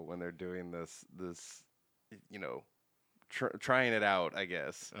Michael when they're doing this, you know, trying it out, I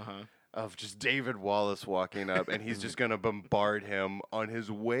guess. Of just David Wallace walking up, and he's just going to bombard him on his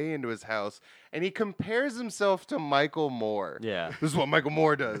way into his house. And he compares himself to Michael Moore. Yeah. This is what Michael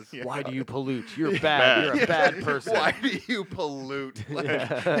Moore does. Why do you pollute? You're bad. You're a bad person. Why do you pollute?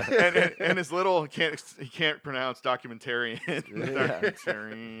 and his little he can't pronounce documentarian.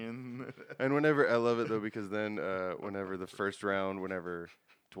 Documentarian. And whenever I love it though, because then whenever the first round, whenever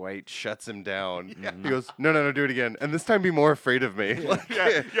Dwight shuts him down, he goes, no, do it again, and this time be more afraid of me. Like,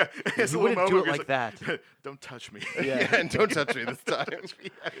 yeah. His You little wouldn't do moment it where like he's that. Don't touch me. and don't touch me this time.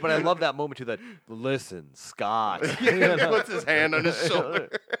 But I love that moment too. That listen, Scott. He puts his hand on his shoulder,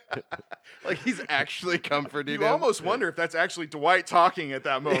 like he's actually comforting You him. almost wonder if that's actually Dwight talking at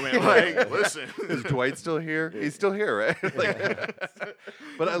that moment. Like, listen. Is Dwight still here? He's still here, right? Like,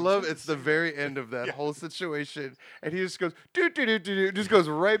 but I love it's the very end of that whole situation, and he just goes do, just goes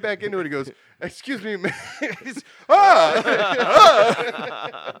right back into it. He goes, "Excuse me, man." He's,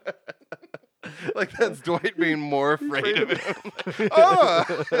 like Like that's Dwight being more afraid of him. Oh,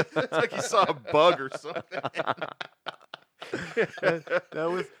 it's like he saw a bug or something. That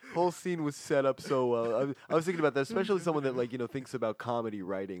was whole scene was set up so well. I was thinking about that, especially someone that thinks about comedy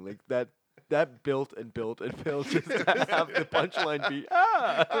writing, like that built and built and built just to have the punchline be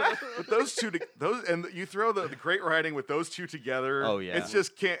But those two, and you throw the great writing with those two together. Oh, yeah. It's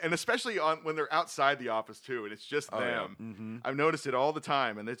just can't, and especially when they're outside the office too, and it's just them. Yeah. Mm-hmm. I've noticed it all the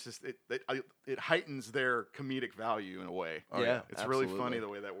time, and it's just it heightens their comedic value in a way. Yeah, It's really funny the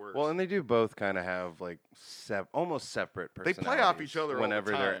way that works. Well, and they do both kind of have like almost separate They personalities. play off each other all the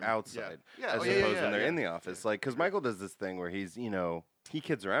whenever they're time. outside, Yeah. as Yeah, opposed when they're yeah. in the office. Like, because Michael does this thing where he's, he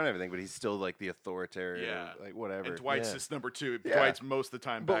kids around and everything, but he's still like the authoritarian, like whatever. And Dwight's Yeah. just number two. Yeah. Dwight's most of the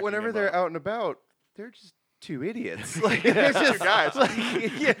time. But backing whenever him they're up. out and about, they're just two idiots. Like, they're Two guys.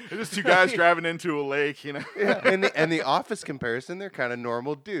 yeah. They're just two guys driving into a lake, Yeah. And the office comparison, they're kind of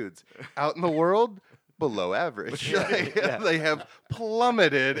normal dudes. Out in the world, below average. Like, they have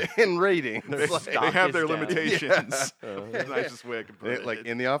plummeted in ratings. They have their limitations. The nicest way I can put it. Like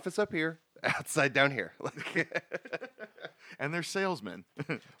in the office up here, outside down here. And they're salesmen.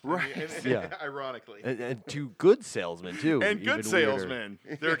 Right. Yeah. Ironically. and two good salesmen too, And even good weirder. salesmen.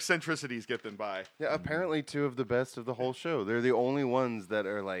 Their eccentricities get them by. Yeah, apparently two of the best of the whole show. They're the only ones that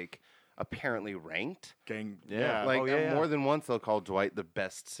are like apparently ranked. Gang. Yeah. Like yeah. more than once they'll call Dwight the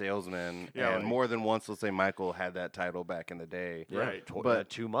best salesman, Yeah, and like- more than once they'll say Michael had that title back in the day. Yeah, Right. But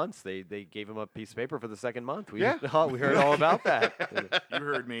 2 months, they gave him a piece of paper for the second month. We Yeah. we heard all about that. You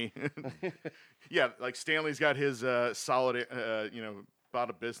heard me. Yeah, like Stanley's got his solid, about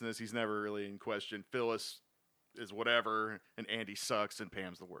a business. He's never really in question. Phyllis is whatever, and Andy sucks, and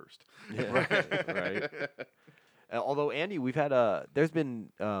Pam's the worst. Right. Although Andy, we've had there's been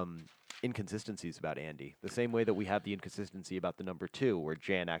inconsistencies about Andy. The same way that we have the inconsistency about the number 2, where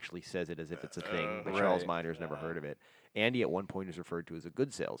Jan actually says it as if it's a thing, but Charles right. Miner's never heard of it. Andy at one point is referred to as a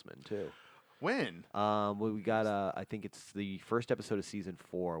good salesman too. When? We got I think it's the first episode of season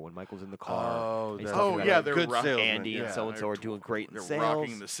 4 when Michael's in the car. Oh, and he's that's talking right. about yeah, they're good rock- salesman. Andy and Yeah. so and so are doing great in They're sales.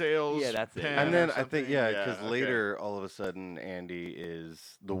 rocking the sales. Yeah, that's it. pen And or then I something. think, because okay. later, all of a sudden, Andy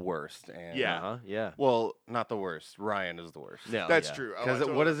is the worst. And Yeah. Yeah. Well, not the worst. Ryan is the worst. No, That's yeah. true. Oh, I Because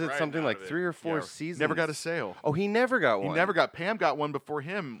totally what is it? left Something Ryan like out of it. 3 or 4 Yeah. seasons. Never got a sale. Oh, he never got He one. never got. Pam got one before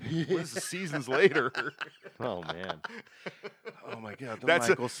him. This is seasons later. Oh man. Oh my God, the That's a-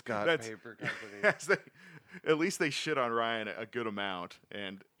 Michael Scott that's- paper company. Yes, at least they shit on Ryan a good amount,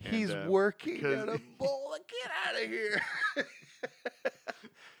 and He's working 'cause- at a bowl. Get out of here.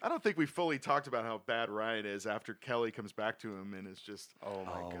 I don't think we fully talked about how bad Ryan is after Kelly comes back to him and is just Oh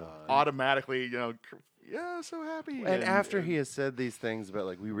my God. automatically, so happy. And after he has said these things about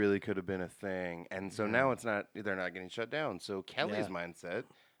like we really could have been a thing, and so now it's not. They're not getting shut down. So Kelly's mindset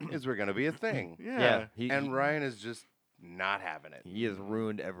is we're gonna be a thing. yeah. And Ryan is just not having it. He has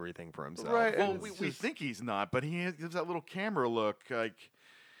ruined everything for himself. Right. Well, and we it's we just- think he's not, but he gives that little camera look,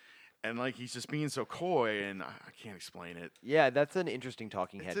 and he's just being so coy, and I can't explain it. Yeah, that's an interesting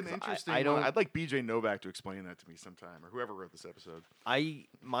talking head. It's an 'cause interesting. I don't. I'd like BJ Novak to explain that to me sometime, or whoever wrote this episode.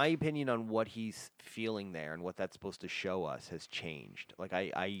 My opinion on what he's feeling there and what that's supposed to show us has changed. Like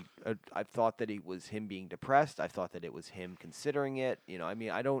I thought that it was him being depressed. I thought that it was him considering it.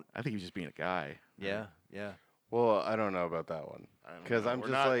 I don't. I think he's just being a guy. Yeah. Well, I don't know about that one. I don't 'Cause know. I'm We're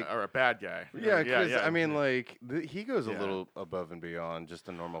just not- like- or a bad guy. Yeah, because I mean, yeah. like he goes a Yeah. little above and beyond just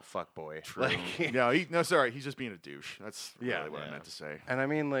a normal fuck boy. True. Like, no, sorry, he's just being a douche. That's Yeah. really what I Yeah. meant to say. and I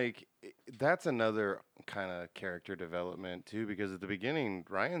mean, like that's another kind of character development too, because at the beginning,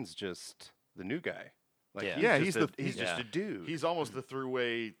 Ryan's just the new guy. Like, Yeah. he's Yeah, just he's just a dude. He's almost the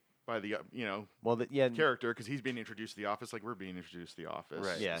throughway by the Well, character, because he's being introduced to the office like we're being introduced to the office.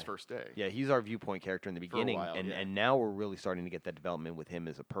 Right. Yeah. His first day. Yeah, he's our viewpoint character in the beginning, while, and yeah. and now we're really starting to get that development with him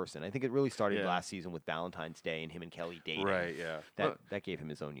as a person. I think it really started Yeah. last season with Valentine's Day and him and Kelly dating. Right. Yeah. That gave him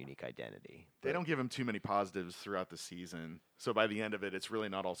his own unique identity. They don't give him too many positives throughout the season, so by the end of it, it's really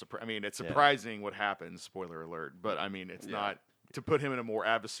not all surprising. I mean, it's Yeah. surprising what happens. Spoiler alert! But I mean, it's not to put him in a more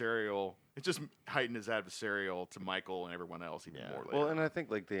adversarial. It just heightened his adversarial to Michael and everyone else even more. Later. Well, and I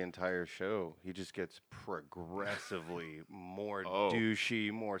think like the entire show, he just gets progressively more Oh.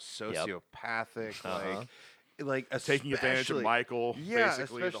 douchey, more sociopathic, like taking advantage of especially- Michael. Yeah,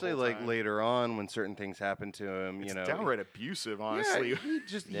 basically, the especially whole like time. later on when certain things happen to him. It's You know, downright abusive, honestly. Yeah, he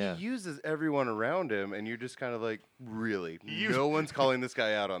just Yeah. he uses everyone around him, and you're just kind of like, really, used- no one's calling this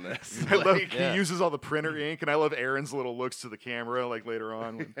guy out on this. I love, Yeah. He uses all the printer ink, and I love Aaron's little looks to the camera, like later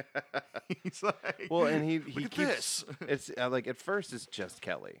on. When he's like, Well, and he Look at keeps this. it's like at first it's just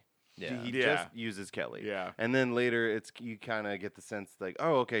Kelly. Yeah. He Yeah. just uses Kelly. Yeah. And then later, you kind of get the sense like,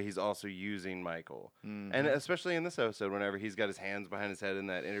 oh, okay, he's also using Michael. Mm-hmm. And especially in this episode, whenever he's got his hands behind his head in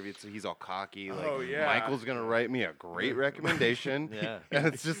that interview, so he's all cocky. Like, Oh, yeah. Michael's gonna write me a great recommendation. Yeah. And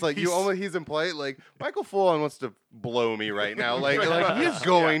it's just like he's implied like Michael full on wants to blow me right now. Like he's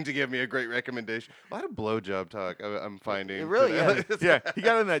going to give me a great recommendation. A lot of blowjob talk I'm finding. It really today. is. Yeah, he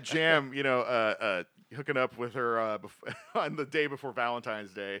got in that jam, hooking up with her on the day before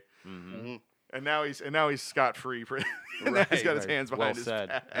Valentine's Day, and now he's scot free. Now he's got his hands behind his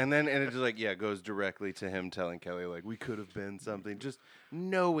back. And it just like goes directly to him telling Kelly like we could have been something, just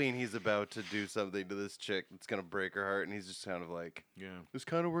knowing he's about to do something to this chick that's gonna break her heart, and he's just kind of like, this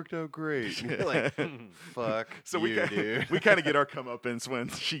kind of worked out great. And you're like, fuck. So dude. we kind of get our comeuppance when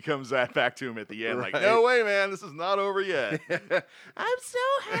she comes back to him at the end, like, no way, man, this is not over yet. I'm so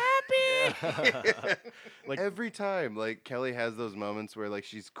happy. Like every time, like Kelly has those moments where like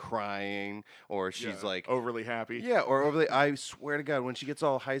she's crying or she's like overly happy. Yeah, or overly. I swear to God, when she gets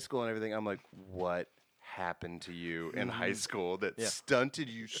all high school and everything, I'm like, what happened to you in high school that stunted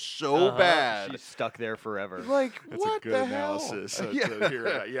you so bad? She's stuck there forever. Like, That's what a good the analysis. hell? To hear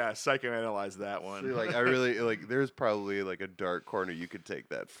that. Yeah, psychoanalyze that one. So, like, I really like. There's probably like a dark corner you could take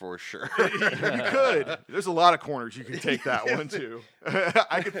that for sure. You could. There's a lot of corners you could take that one too.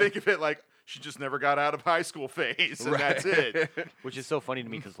 I could think of it like she just never got out of high school phase, and that's it. Which is so funny to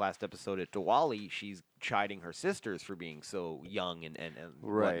me because last episode at Diwali, she's chiding her sisters for being so young and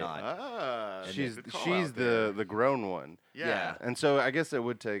whatnot. Ah, she's good call out the grown one. Yeah. And so I guess it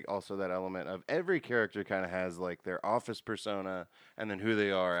would take also that element of every character kind of has like their office persona and then who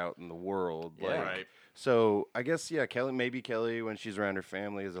they are out in the world. Yeah. Like, Right. So I guess Kelly when she's around her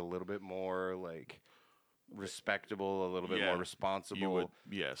family is a little bit more like respectable, a little bit more responsible. You would,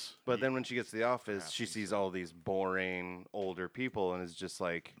 yes. But then when she gets to the office, she sees all these boring older people and is just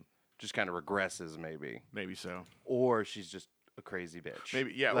kind of regresses maybe. Maybe so. Or she's just a crazy bitch.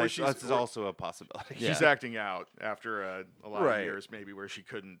 Maybe, yeah. Like, or she's that's also a possibility. She's acting out after a lot Right. of years, maybe where she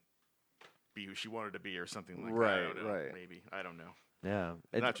couldn't be who she wanted to be or something like that. Right, I don't know. right. Maybe. I don't know. Yeah.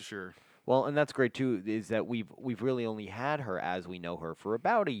 Not too sure. Well, and that's great too. Is that we've really only had her as we know her for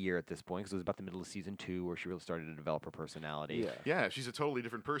about a year at this point, because it was about the middle of season 2 where she really started to develop her personality. Yeah. Yeah, she's a totally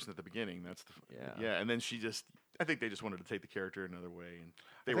different person at the beginning. That's the and then I think they just wanted to take the character another way, and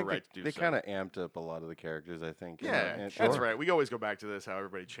they were right to do so. They kind of amped up a lot of the characters, I think. Yeah, that's right. We always go back to this, how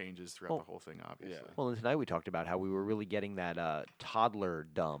everybody changes throughout the whole thing, obviously. Well, and tonight we talked about how we were really getting that toddler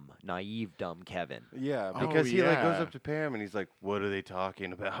naive dumb Kevin. Yeah, Oh, because he like goes yeah. up to Pam and he's like, "What are they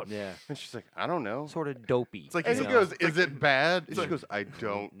talking about?" Yeah. And she's like, "I don't know." Sort of dopey. It's like And he's he a- goes, "Is it bad?" And she like- goes, "I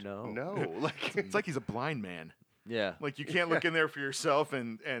don't No. know." Like, It's like he's a blind man. Yeah. Like you can't look in there for yourself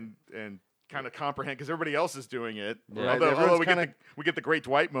and kind of comprehend because everybody else is doing it. Yeah. Although Everyone's we get the great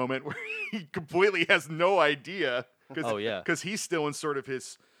Dwight moment where he completely has no idea. Oh, yeah. Because he's still in sort of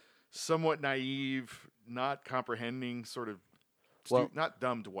his somewhat naive, not comprehending sort of. Not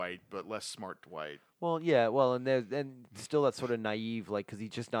dumb Dwight, but less smart Dwight. Well, yeah. Well, and still that sort of naive, like, because he's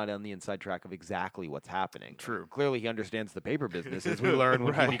just not on the inside track of exactly what's happening. True. Clearly, he understands the paper business, as we learn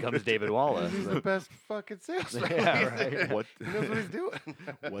when he becomes David Wallace. he's the best fucking salesman. Yeah, right. What He knows what he's doing.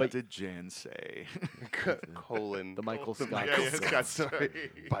 What did Jan say? Colon. The Michael Scott. Yeah, Scott Sorry.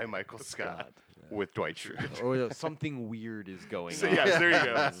 story. By Michael Scott. With Dwight Schrute. Or something weird is going So on. yes, there you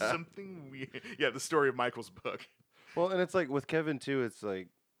go. Something weird. Yeah, the story of Michael's book. Well, and it's like with Kevin too. It's like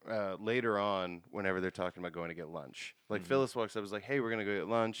later on, whenever they're talking about going to get lunch, like Phyllis walks up, is like, "Hey, we're gonna go get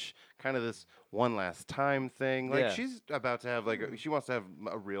lunch." Kind of this one last time thing. Like Yeah. she's about to have she wants to have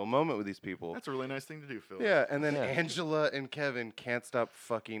a real moment with these people. That's a really nice thing to do, Phil. Yeah, and then Angela and Kevin can't stop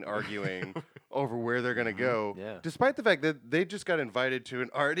fucking arguing over where they're gonna go. Yeah. Despite the fact that they just got invited to an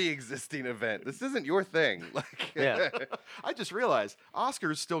already existing event. This isn't your thing. Like, Yeah. I just realized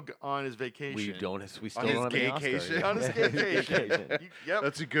Oscar's still on his vacation. We still On don't his have any Oscar. gaycation. On his vacation. Yep.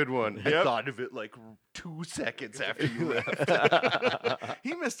 That's a good one. I Yep. thought of it like 2 seconds after you left.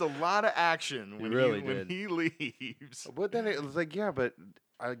 He missed a lot of action when really when did. he leaves. But then it was like, yeah, but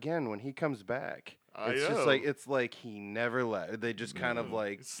again, when he comes back, I it's just know. like he never left. They just kind of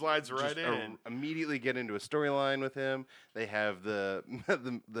like It slides right just in. immediately get into a storyline with him. They have the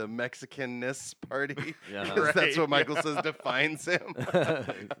the Mexicanness party. Yeah. 'Cause that's Right, what Michael says defines him.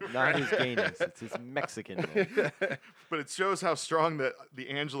 Not his gayness, it's his Mexican. But it shows how strong the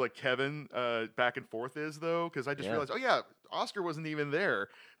Angela Kevin back and forth is, though, because I just Yeah. realized, oh yeah, Oscar wasn't even there.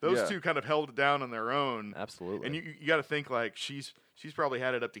 Those two kind of held it down on their own. Absolutely. And you got to think like she's probably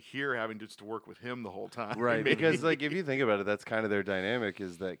had it up to here, having just to work with him the whole time. Right, maybe. because like if you think about it, that's kind of their dynamic.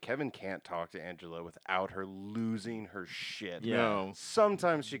 Is that Kevin can't talk to Angela without her losing her shit. Yeah. No.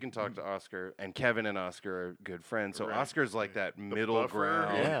 Sometimes she can talk to Oscar, and Kevin and Oscar are good friends. So Right. Oscar's like that middle buffer,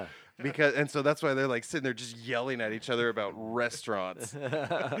 ground. Yeah. So that's why they're like sitting there just yelling at each other about restaurants.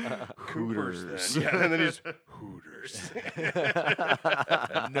 Hooters. Then. Yeah, and then he's Hooters.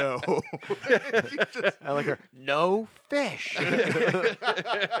 No. I like her. No fish.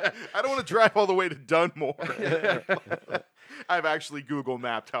 I don't want to drive all the way to Dunmore. I've actually Google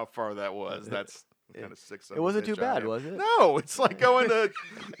mapped how far that was. That's kind of sick. It wasn't too bad, was it? No, it's like going to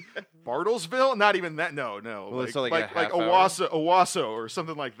Bartlesville. Not even that. No. Well, it's like a like half hour? Owasso or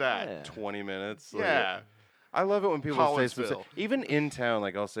something like that. Yeah. 20 minutes. Like, Yeah. I love it when people say Collinsville. even in town.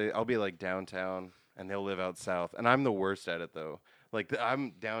 Like I'll be like downtown, and they'll live out south, and I'm the worst at it though. Like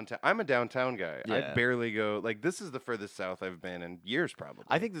I'm downtown. I'm a downtown guy. Yeah. I barely go. Like this is the furthest south I've been in years, probably.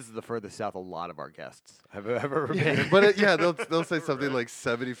 I think this is the furthest south a lot of our guests have ever been. But they'll say something like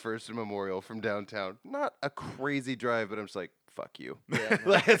 71st and Memorial from downtown. Not a crazy drive, but I'm just like, fuck you. Yeah.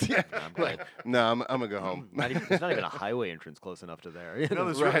 No, I'm gonna go home. There's not even a highway entrance close enough to there. You know?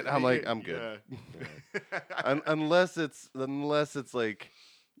 there's Right, really- I'm like, I'm good. Unless it's like,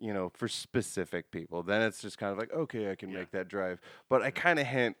 you know, for specific people, then it's just kind of like, okay, I can make that drive. But I kind of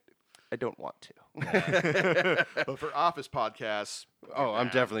hint, I don't want to. But for office podcasts, Oh, I'm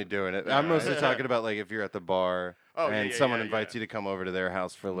definitely doing it. I'm mostly talking about like if you're at the bar and someone invites you to come over to their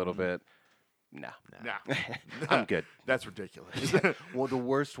house for a little bit. No. nah, I'm good. that's ridiculous. Well, the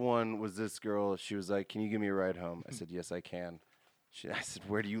worst one was this girl. She was like, "Can you give me a ride home?" I said, "Yes, I can." I said,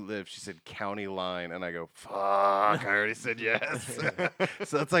 "Where do you live?" She said, "County line." And I go, "Fuck, I already said yes."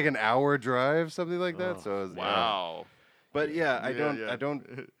 So it's like an hour drive, something like that. So it was, Wow. But yeah, I Yeah.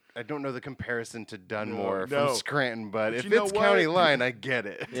 don't know the comparison to Dunmore No. from Scranton, but if you know it's what? county line, I get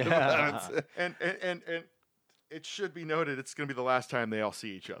it. Yeah. And it should be noted, it's going to be the last time they all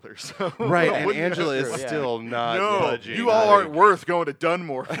see each other. So Right, No, and wouldn't- Angela is Yeah. still not No, budging. you all aren't worth going to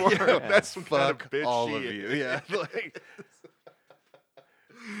Dunmore for. That's some kind of Fuck bitch all she of is. you. Yeah. Like,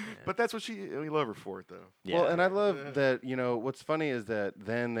 But that's what we love her for it, though. Well, and I love that, you know, what's funny is that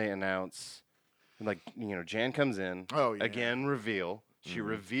then they announce, like, you know, Jan comes in. Oh, yeah. Again, reveal. She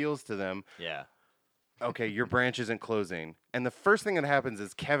reveals to them, Yeah. okay, your branch isn't closing. And the first thing that happens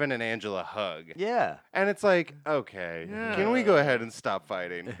is Kevin and Angela hug. Yeah. And it's like, okay, can we go ahead and stop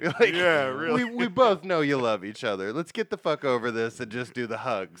fighting? Like, Yeah, really. We both know you love each other. Let's get the fuck over this and just do the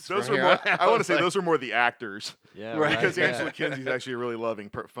hugs. Those from are here more, on out. I want to say Like, those are more the actors. Yeah. Right. Because yeah. Angela Kinsey's actually a really loving,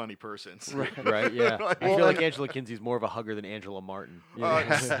 funny person. So. Right, yeah. I Well, feel like Angela Kinsey's more of a hugger than Angela Martin.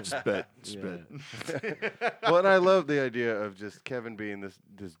 Yeah. Spit. well, and I love the idea of just Kevin being this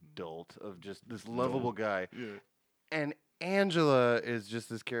dolt of just this lovable guy. Yeah. And Angela is just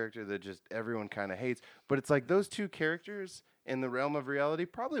this character that just everyone kind of hates. But it's like those two characters in the realm of reality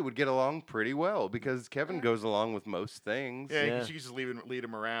probably would get along pretty well because Kevin goes along with most things. Yeah, Yeah. she can just lead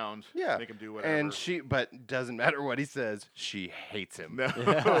him around. Yeah. Make him do whatever. And but doesn't matter what he says, she hates him.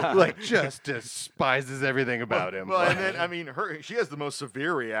 No. Like just despises everything about him. Well, and then I mean, she has the most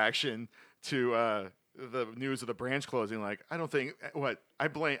severe reaction to the news of the branch closing. Like, I don't think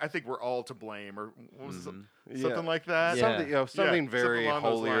I think we're all to blame, or what was it, something like that. Yeah. Something, something very along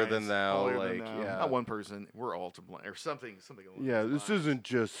those holier than lines. thou. Holier Like, than thou. yeah. Not one person. We're all to blame, or something. Along Yeah, those this lines. isn't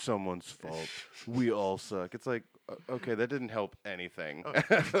just someone's fault. We all suck. It's like, okay, that didn't help anything.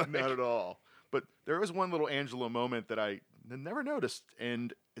 Not at all. But there was one little Angela moment that I never noticed,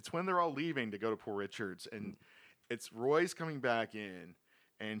 and it's when they're all leaving to go to Poor Richards, and it's Roy's coming back in,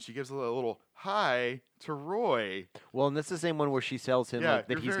 and she gives a little hi to Roy. Well, and that's the same one where she tells him Yeah, like,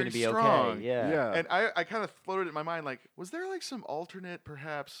 that you're he's going to very be strong. okay. Yeah. Yeah. And I kind of floated in my mind, like, was there like some alternate,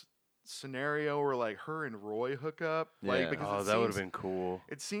 perhaps, scenario where like her and Roy hook up? Yeah. Like, because Oh, it that would have seems- been cool.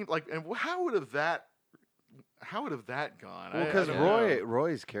 It seemed like, and how would have that gone? Well, I because don't know.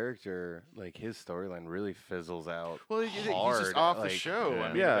 Roy's character, like his storyline, really fizzles out. Well, he's hard, just off the like, show. I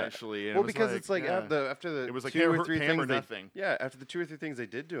mean, yeah. eventually. And Well, it was because it's like yeah. after the It was like two or him three or things nothing. after the 2 or 3 things they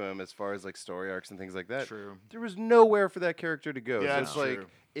did to him, as far as like story arcs and things like that, True. there was nowhere for that character to go. Yeah, so that's it's like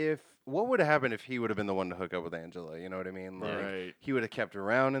true. what would have happened if he would have been the one to hook up with Angela? You know what I mean? Like, Right. he would have kept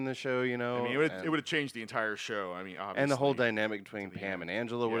around in the show. You know, I mean, it would have changed the entire show. I mean, obviously. and the whole dynamic between the Pam end. and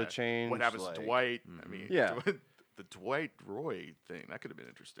Angela would have Yeah. changed. What happens like, to Dwight? I mean, Yeah. the Dwight Roy thing that could have been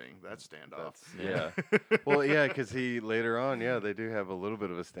interesting. That standoff. Yeah. Well, yeah, because he later on, they do have a little bit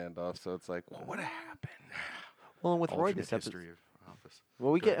of a standoff. So it's like, what would have happened? Well, and with Roy, Alternate this episode, history of Office.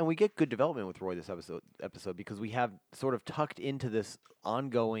 ridiculous. Well, we get good development with Roy this episode because we have sort of tucked into this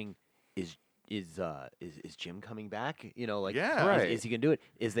ongoing is Jim coming back? Like Yeah. Right. is he gonna do it?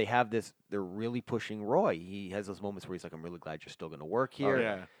 They have this? They're really pushing Roy. He has those moments where he's like, "I'm really glad you're still gonna work here."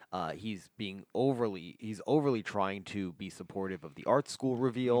 yeah. He's overly trying to be supportive of the art school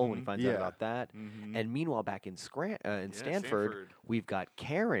reveal when he finds out Yeah. about that. Mhm. And meanwhile, back in Stanford, Stanford. we've got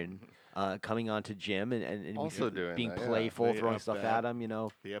Karen coming on to Jim and Also we- doing being that, yeah. playful, They throwing up stuff that. at him.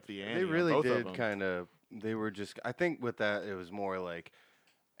 They up the ante. They on really both of did them. kind of. They were just. I think with that, it was more like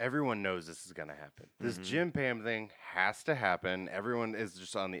everyone knows this is gonna happen. This Jim Pam thing has to happen. Everyone is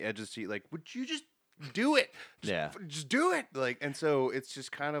just on the edge of the seat. Like, would you just do it? Just do it. Like, and so it's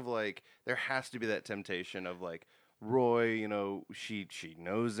just kind of like there has to be that temptation of like Roy. She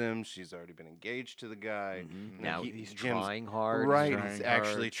knows him. She's already been engaged to the guy. Now Jim's trying hard. Right, trying he's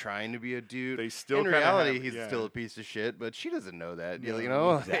actually hard. trying to be a dude. They still in kinda reality, have- he's yeah. still a piece of shit, but she doesn't know that. No, You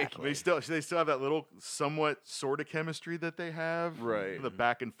know, exactly. They still have that little somewhat sort of chemistry that they have. Right. The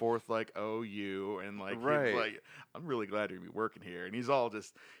back and forth, like, oh, you. And like, he's Right. like, I'm really glad to be working here. And he's all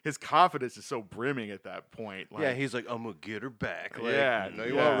just, his confidence is so brimming at that point. Like, yeah, he's like, I'm gonna get her back. Like, Yeah, no,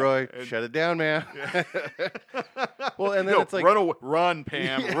 you yeah. won't, Roy. And- Shut it down, man. Well, and then no, it's like, run,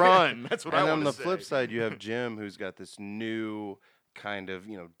 Pam, run. That's what I and want on to the say. flip side, you have Jim, who's got this new kind of,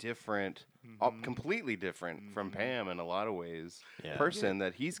 different, completely different from Pam in a lot of ways, Yeah. person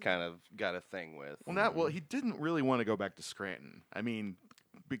that he's kind of got a thing with. Well, he didn't really want to go back to Scranton. I mean,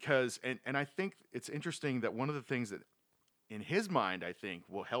 because and I think it's interesting that one of the things that in his mind, I think,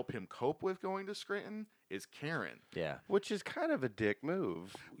 will help him cope with going to Scranton is Karen. Yeah. Which is kind of a dick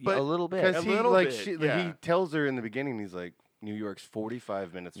move. But a little bit. Because A he little like bit, she, like, yeah. he tells her in the beginning, he's like, New York's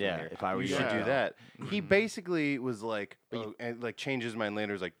 45 minutes Yeah, from here. if I were you you, should I'd do go. that. He basically was like, and like changes mind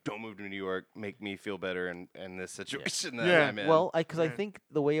later. Is like, don't move to New York. Make me feel better in this situation that Yeah. I'm in. Well, because I Yeah. think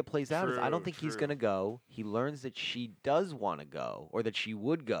the way it plays out is I don't True, think he's true. going to go. He learns that she does want to go or that she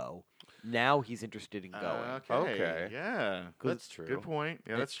would go. Now he's interested in going. Okay. Yeah. That's true. Good point.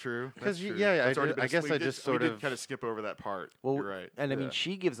 Yeah, that's true. 'Cause That's you- true. yeah, That's I already did- been I guess we I did- just we sort did of- kind of skip over that part. Well, You're right. and I mean, Yeah.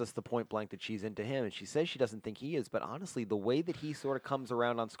 she gives us the point blank that she's into him, and she says she doesn't think he is. But honestly, the way that he sort of comes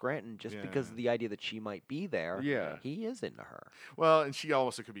around on Scranton, just because Yeah. of the idea that she might be there, Yeah. he is into her. Well, and she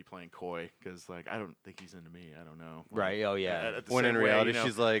also could be playing coy because, like, I don't think he's into me. I don't know. Like, Right, oh, yeah. at the when in same way, reality, you know,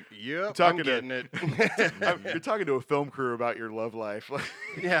 she's like, yep, talking I'm to- getting it. you're talking to a film crew about your love life.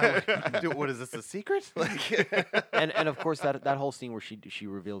 yeah. Like, dude, what is this, a secret? Like, and of course that whole scene where she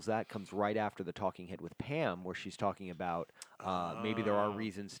reveals that comes right after the talking head with Pam, where she's talking about maybe there are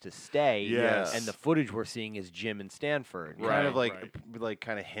reasons to stay. Yes. And the footage we're seeing is Jim and Stanford. kind of Right, like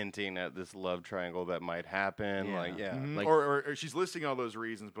kind of hinting at this love triangle that might happen. Yeah. Like, yeah. Mhm. Like- or she's listing all those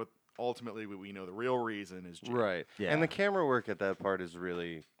reasons, but ultimately we know the real reason is Jim. Right. Yeah. And the camera work at that part is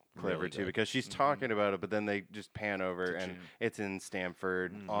really clever Really too, good. because she's talking about it, but then they just pan over To and Jim. it's in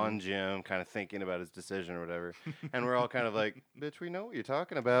Stanford on Jim, kind of thinking about his decision or whatever. And we're all kind of like, bitch, we know what you're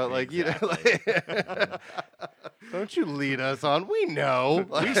talking about. Like, like, don't you lead us on. We know.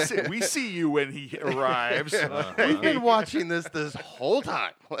 We see you when he arrives. We've been watching this whole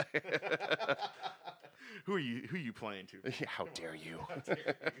time. Who are you playing to? How dare you?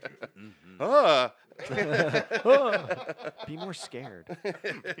 Be more scared.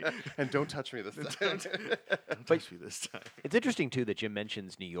 And don't touch me this time. Don't touch me this time. It's interesting too that Jim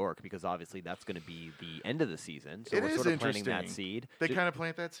mentions New York because obviously that's going to be the end of the season. So It we're is sort of planting that interesting. seed. They kind of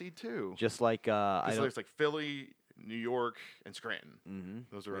plant that seed too. Just like I Because don't. there's like Philly, New York, and Scranton. Mhm.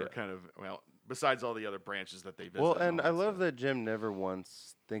 Those are kind of, well, besides all the other branches that they visit. Well, and all I that love stuff. that Jim never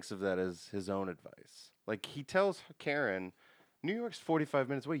once thinks of that as his own advice. Like, he tells Karen, New York's 45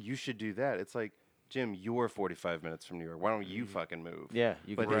 minutes away. You should do that. It's like, Jim, you're 45 minutes from New York. Why don't you fucking move? Yeah,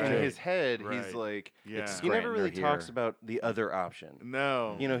 you But can Right. in his head, Right. he's like, Yeah. he Scranton never really or talks here. about the other option.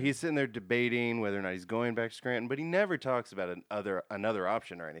 No. You know, he's sitting there debating whether or not he's going back to Scranton, but he never talks about another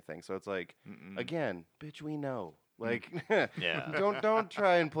option or anything. So it's like, again, bitch, we know. Like, Yeah. don't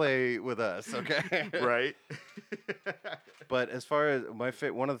try and play with us, okay? Right? But as far as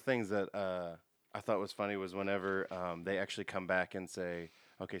one of the things that I thought was funny was whenever they actually come back and say,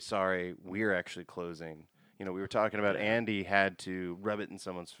 "Okay, sorry, we're actually closing." You know, we were talking about Andy had to rub it in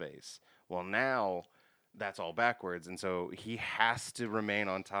someone's face. Well, now that's all backwards, and so he has to remain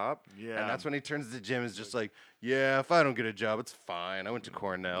on top. Yeah. And that's when he turns to Jim, is just like, yeah, if I don't get a job, it's fine. I went to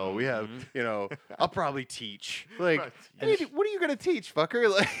Cornell. We have, I'll probably teach. Like, what are you going to teach, fucker?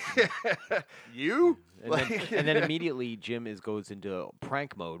 Like, You? And then immediately Jim goes into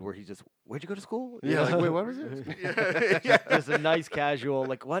prank mode where he's just, where'd you go to school? Yeah, like, wait, what was it? Just a nice casual,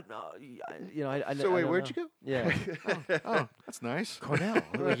 like, what? No, So wait, where'd you go? Yeah. Oh, that's nice. Cornell.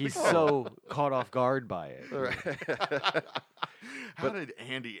 Like, he's so caught off guard by it. How did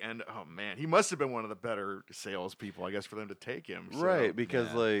Andy end? Oh man, he must have been one of the better salespeople, I guess, for them to take him. So. Right,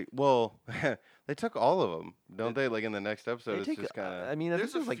 because they took all of them, don't they? Like in the next episode, it's just kind of. I mean, I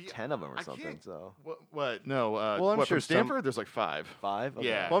think there's like 10 of them or something. So what? No. Well, I'm sure from Stanford. There's like 5. 5. Okay.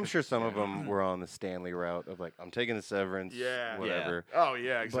 Yeah. Well, I'm sure some of them were on the Stanley route of like, I'm taking the severance. Yeah. Whatever. Yeah. Oh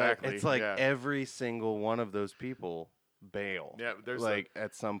yeah, exactly. But it's like every single one of those people bail. Yeah, there's like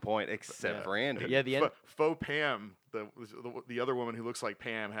at some point, except for Andy. Yeah, the end. Faux Pam, the other woman who looks like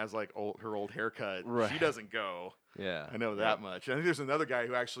Pam, has like her old haircut. Right. She doesn't go. Yeah, I know that much. I think there's another guy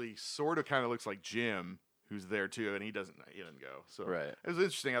who actually sort of kind of looks like Jim, who's there too, and he doesn't go. So Right. It was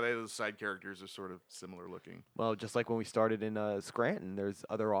interesting how the side characters are sort of similar looking. Well, just like when we started in Scranton, there's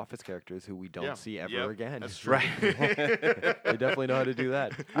other office characters who we don't see ever again. That's true. Right. They definitely know how to do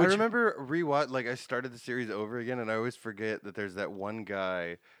that. I remember I started the series over again, and I always forget that there's that one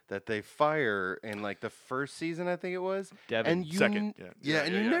guy that they fire in like the first season, I think it was. Devin. And you Second. and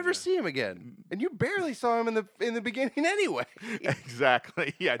you never see him again, and you barely saw him in the beginning anyway.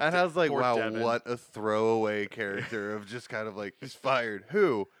 Exactly. Yeah. And I was like, poor wow, Devin. what a throwaway character of just kind of like, he's fired.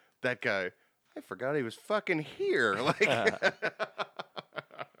 Who? That guy. I forgot he was fucking here. Like,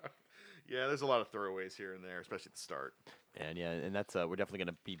 Yeah, there's a lot of throwaways here and there, especially at the start. And that's we're definitely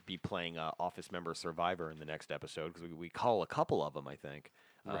going to be playing Office Member Survivor in the next episode because we call a couple of them, I think.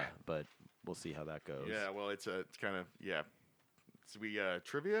 Right. But we'll see how that goes. Yeah, well, it's kind of So we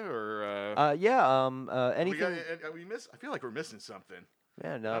trivia or anything. I feel like we're missing something.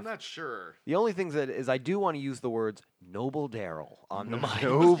 Yeah, no. I'm not sure. The only things that is I do want to use the words Noble Daryl on the mic.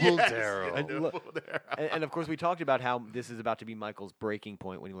 Noble Yes, Daryl. yeah, Noble Daryl. And of course, we talked about how this is about to be Michael's breaking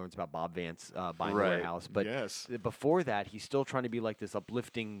point when he learns about Bob Vance buying the Right. warehouse. But Yes. before that, he's still trying to be like this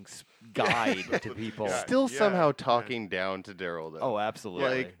uplifting guide to people. Yeah. Still somehow talking down to Daryl, though. Oh,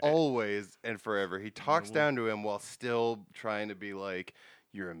 absolutely. Like, always and forever. He talks down to him while still trying to be like,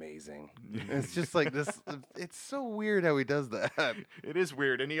 you're amazing. It's just like this. It's so weird how he does that. It is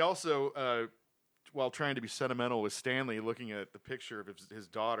weird. And he also, while trying to be sentimental with Stanley, looking at the picture of his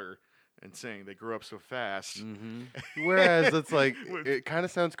daughter and saying they grew up so fast. Mm-hmm. Whereas it's like, it kind of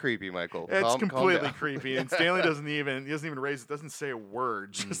sounds creepy, Michael. It's Calm completely down. creepy, and Stanley doesn't even raise it, doesn't say a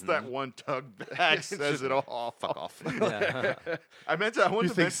word. Just that one tug back says it all. Fuck off. Yeah. I wanted You to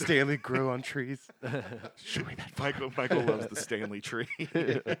think mention Stanley grew on trees? Show me that. Michael loves the Stanley tree.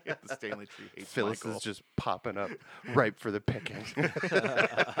 The Stanley tree hates Phyllis Michael. is just popping up, ripe for the picking.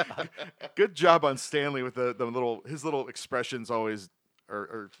 Good job on Stanley with his little expressions always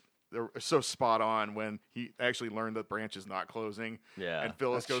are they're so spot on when he actually learned that branch is not closing. Yeah. And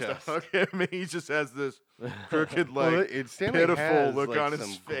Phyllis That's goes to just- hug him, and he just has this crooked, Stanley pitiful has, look like, on his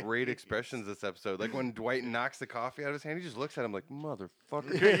some face. great expressions this episode. Like when Dwight knocks the coffee out of his hand, he just looks at him like,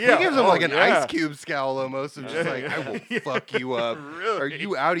 motherfucker. Yeah. He gives him Oh, like an yeah. Ice Cube scowl almost of just like, I will fuck you up. Really? Are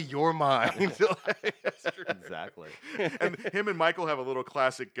you out of your mind? Exactly. And him and Michael have a little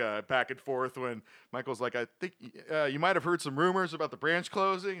classic back and forth when Michael's like, I think you might have heard some rumors about the branch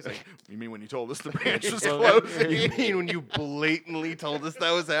closing. He's like, you mean when you told us the branch was closing? You mean when you blatantly told us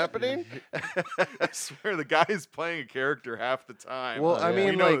that was happening? I swear the guy is playing a character half the time. Well, I yeah. mean,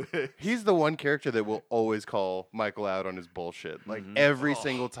 We know like, that- he's the one character that will always call Michael out on his bullshit. Like, every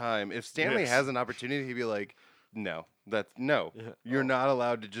single time. If Stanley Yes. has an opportunity, he'd be like, no, you're not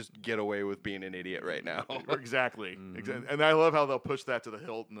allowed to just get away with being an idiot right now. Exactly. And I love how they'll push that to the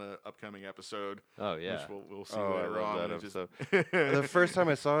hilt in the upcoming episode. Oh, yeah. Which we'll see Oh, I later love on. that It just- episode. The first time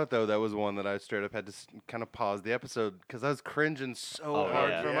I saw it, though, that was one that I straight up had to kind of pause the episode because I was cringing so Oh, hard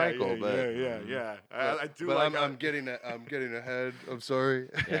yeah. for Michael. Yeah. I do But like. I'm getting ahead. I'm sorry.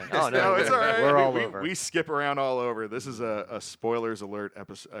 Yeah. No, it's all right. We're all we, over. We skip around all over. This is a spoilers alert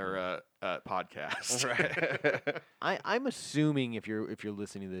episode or podcast. Right. I'm assuming if you're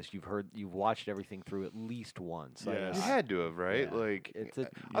listening to this, you've watched everything through at least once. Yes. You had to have, right? Yeah. Like, It's a,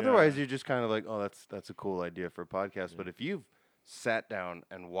 otherwise you're just kind of like, oh, that's a cool idea for a podcast. But if you've sat down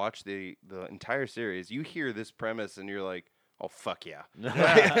and watched the entire series, you hear this premise and you're like, oh, fuck yeah.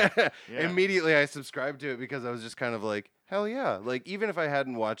 Yeah. Immediately I subscribed to it because I was just kind of like, hell yeah. Like, even if I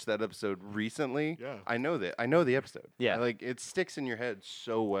hadn't watched that episode recently, I know the episode. Yeah. Like, it sticks in your head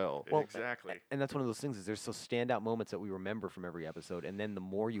so well. Exactly. And that's one of those things is there's so standout moments that we remember from every episode, and then the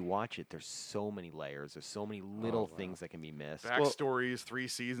more you watch it, there's so many layers. There's so many little things that can be missed. Backstories 3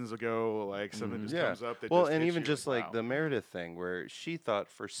 seasons ago, like something just comes up. That well, just and hits even you just like, like wow. the Meredith thing where she thought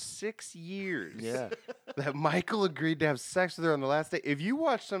for 6 years Yeah. that Michael agreed to have sex with her on the last day. If you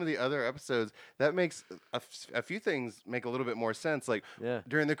watch some of the other episodes, that makes a few things make a little bit more sense. Like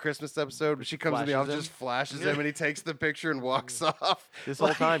during the Christmas episode, she comes in the office, just flashes him, and he takes the picture and walks off. This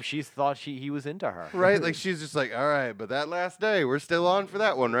whole time, she's thought he was into her. Right? Like, she's just like, all right, but that last day, we're still on for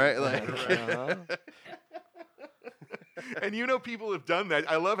that one, right? Like, And people have done that.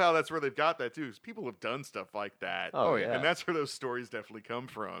 I love how that's where they've got that too. Is people have done stuff like that. Oh, yeah. And that's where those stories definitely come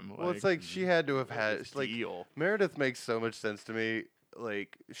from. well, it's like she had to have had like deal. Meredith makes so much sense to me.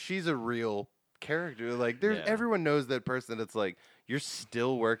 Like, she's a real character. Like, there's everyone knows that person that's like, you're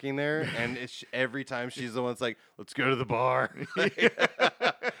still working there, and it's every time she's the one that's like, let's go to the bar.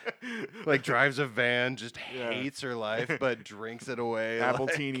 Like, drives a van, just hates her life, but drinks it away.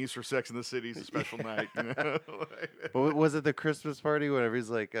 Appletini's for Sex in the City's a special night. But was it the Christmas party whenever he's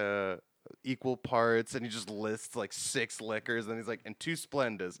like equal parts, and he just lists like 6 liquors, and he's like, and 2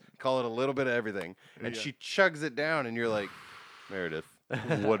 Splendas, call it a little bit of everything, and she chugs it down, and you're like, Meredith,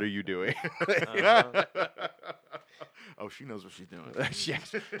 what are you doing? Oh, she knows what she's doing.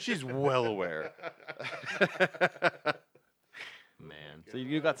 Yes, she's well aware. Man. So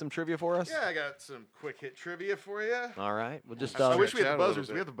you got some trivia for us? Yeah, I got some quick hit trivia for you. All right. We'll just I wish we Stretch had out the a little buzzers.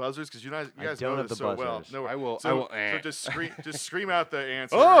 bit. We have the buzzers because you guys don't know have this the so well. buzzers. No, I will. So just scream out the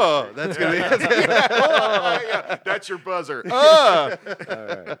answer. Oh, that's gonna be. Yeah, that's your buzzer. All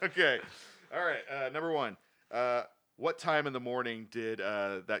right. Okay. All right. Number 1. What time in the morning did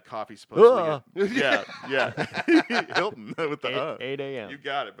that coffee supposed to get? Yeah. Hilton with the 8 a.m. You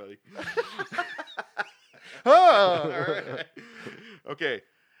got it, buddy. Oh. All right. Okay.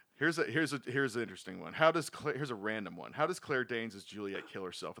 Here's an interesting one. Here's a random one. How does Claire Danes as Juliet kill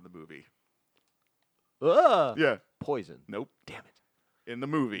herself in the movie? Yeah. Poison. Nope. Damn it. In the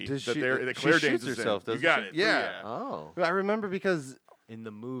movie Does that she- Claire she Danes shoots is herself, in. You doesn't got she? it. Yeah. Oh. I remember because In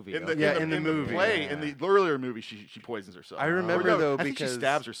the movie. In the, okay. in the movie. play, Yeah. in the earlier movie, she poisons herself. I remember Or no, though I think she because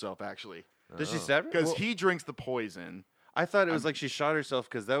stabs herself actually Does she stab her? because Well, he drinks the poison. I thought it was like she shot herself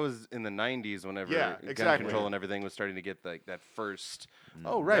because that was in the 90s whenever Yeah, gun exactly. control and everything was starting to get like that first. Mm.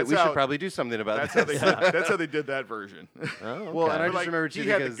 Oh right, That's we how- should probably do something about That's that. how they did that version. Oh, okay. Well, and I But, just remember too he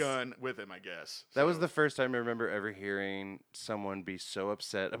had because the gun with him, I guess. that was so. the first time I remember ever hearing someone be so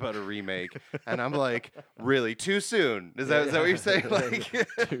upset about a remake, and I'm like, really, too soon? Is that what you're saying? Like,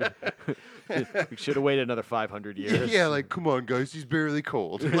 we should have waited another 500 years. yeah, like come on, guys, he's barely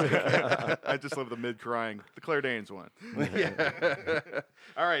cold. I just love the mid crying. The Claire Danes one. Yeah.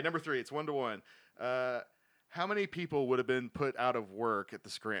 All right, number 3. It's 1-1. How many people would have been put out of work at the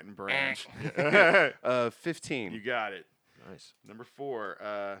Scranton branch? 15. You got it. Nice. Number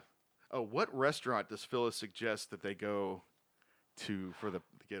 4. What restaurant does Phyllis suggest that they go to for the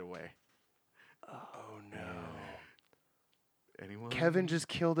getaway? Oh no. Anyone? Kevin just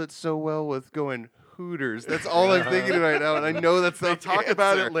killed it so well with going Hooters. That's all I'm thinking right now, and I know that's They not talk the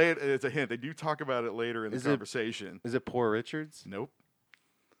about answer. it later. It's a hint. They do talk about it later in Is the it- conversation. Is it Poor Richards? Nope.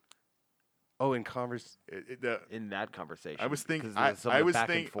 Oh, in converse. In that conversation. I was thinking. 'cause I there's some was back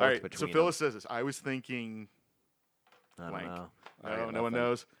and thinking. forth All right. So between Phyllis says this. I was thinking. them. I blank. don't know. I got No one nothing.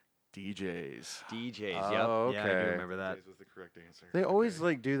 knows. DJs. DJs. Oh, Yep. Yeah, I do okay. remember that. DJs was the correct answer. They always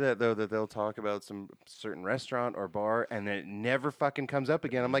like do that though, that they'll talk about some certain restaurant or bar, and then it never fucking comes up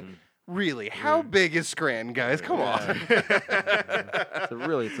again. I'm like, really? How big is Scranton, guys? Come on. So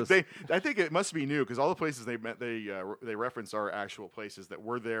really, it's a I think it must be new because all the places they reference are actual places that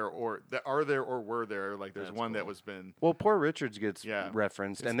were there or that are there or were there. Like there's That's one that cool. was been. Well, Poor Richards gets Yeah.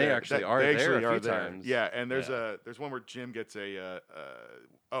 referenced, It's and they there. actually That- are they there actually a are few there. times. Yeah, and there's one where Jim gets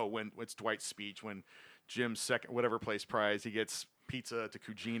when it's Dwight's speech when Jim's second whatever place prize he gets pizza to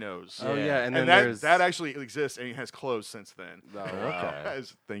Cugino's. Oh yeah, and then And there's that actually exists and it has closed since then. Oh, wow.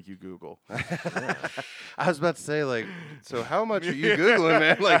 Thank you, Google. I was about to say, like, so how much are you googling,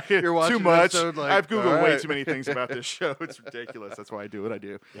 man? Like, you're watching too much. an episode, like, I've googled all way right. too many things about this show. It's ridiculous. That's why I do what I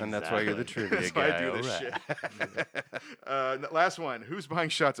do. And that's why you're the trivia That's guy. why I do this all right. shit. Last one. Who's buying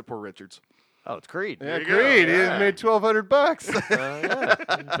shots at Poor Richards? Oh, it's Creed. Yeah, you go. Creed. Yeah. He made $1,200.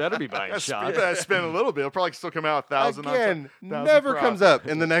 Yeah. You better be buying You shots. better spend a little bit. It'll probably still come out 1,000 on Again, top, 1,000 never profit. comes up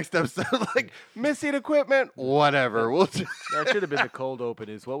in the next episode. Like, missing equipment, whatever. We'll just, That should have been the cold open.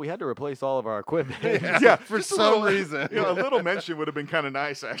 Is well, we had to replace all of our equipment. Yeah, for just a some little- reason. You know, a little mention would have been kind of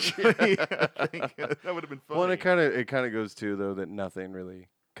nice, actually. I think that would have been funny. Well, and it kind of goes too though that nothing really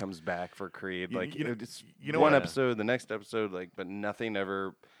comes back for Creed. Like it's you know one what? episode, the next episode, like, but nothing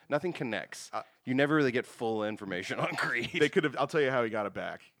connects. You never really get full information on Creed. They could have. I'll tell you how he got it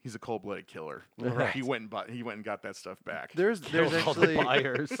back. He's a cold-blooded killer. Right. He went and got that stuff back. There's Killed all the actually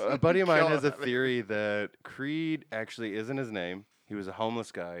buyers. a buddy of mine Kill has a them. theory that Creed actually isn't his name. He was a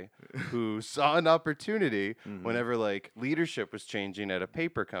homeless guy who saw an opportunity whenever like leadership was changing at a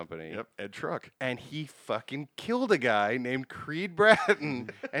paper company. Yep, Ed Truck. And he fucking killed a guy named Creed Bratton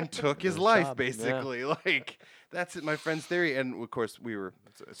and took his life, job, basically. Like, that's my friend's theory. And of course, we were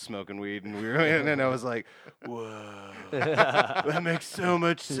smoking weed, and and I was like, "Whoa, that makes so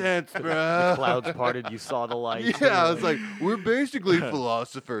much sense, bro." Clouds parted. You saw the light. Yeah, I was like, "We're basically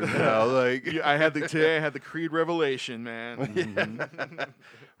philosophers now." Like, Yeah, I had the Creed revelation, man.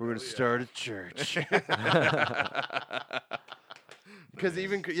 we're gonna start a church. Because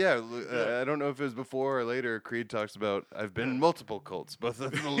I don't know if it was before or later. Creed talks about I've been in multiple cults, both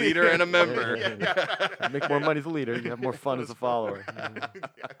as a leader and a member. You make more money as a leader. You have more fun as a follower.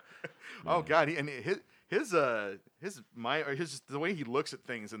 Oh God, the way he looks at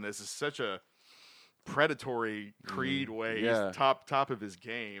things in this is such a predatory Creed way. Yeah. He's top of his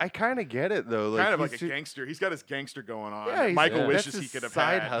game. I kind of get it though. Kind of he's like a ju- gangster. He's got his gangster going on. Yeah, Michael that's wishes his he could have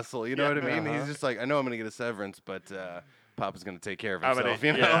side had. hustle. You know what I mean? Uh-huh. He's just like, I know I'm gonna get a severance, but Papa's gonna take care of I'm himself.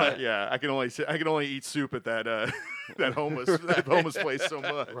 gonna, You know? yeah. I can only eat soup at that that homeless place so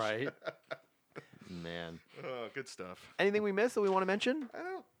much. Right. Man. Oh, good stuff. Anything we missed that we want to mention? I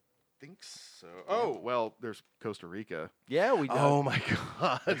don't think so. Oh well, there's Costa Rica. Yeah, we. Oh my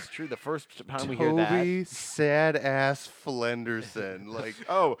God. It's true. The first time we hear that. Toby sad ass Flenderson. Like,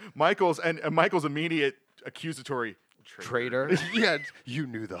 Oh, Michael's immediate accusatory Traitor. yeah, you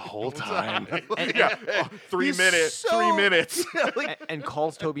knew the whole time. Yeah, 3 He's minutes. so- 3 minutes. And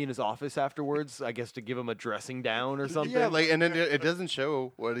calls Toby in his office afterwards, I guess, to give him a dressing down or something. Yeah, like, and then it doesn't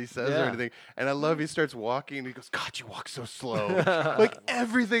show what he says or Yeah. anything. And I love he starts walking and he goes, "God, you walk so slow." Like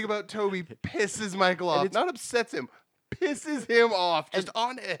everything about Toby pisses Michael off. it's- Not upsets him, pisses him off, just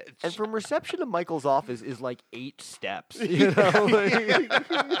on edge. And from reception to Michael's office is like 8 steps. You know?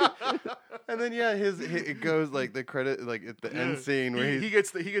 And then it goes like the credit, like at the end scene where he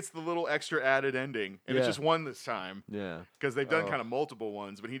gets the little extra added ending, and it's Yeah. just one this time Yeah. because they've done kind of multiple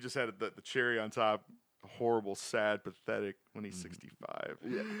ones, but he just had the cherry on top. Horrible, sad, pathetic when he's 65.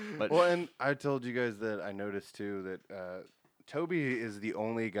 But Well, and I told you guys that I noticed too that Toby is the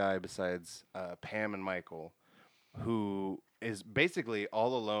only guy besides Pam and Michael who is basically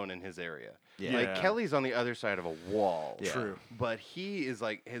all alone in his area. Yeah. Like Kelly's on the other side of a wall. Yeah. True. But he is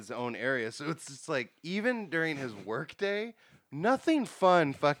like his own area. So it's just like even during his work day, nothing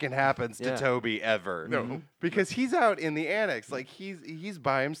fun fucking happens to Yeah. Toby ever. No. Because he's out in the annex. Like he's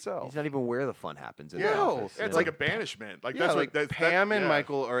by himself. he's not even where the fun happens in Yeah. the No. office. Yeah, it's you like know? a banishment. Like Yeah, that's like what that's, Pam and yeah.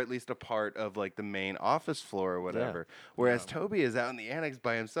 Michael are at least a part of like the main office floor or whatever. Whereas Toby is out in the annex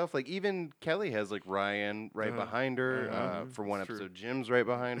by himself. Like even Kelly has like Ryan right behind her. For one True. episode, Jim's right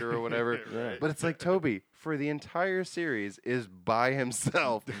behind her or whatever. Right. But it's like Toby for the entire series is by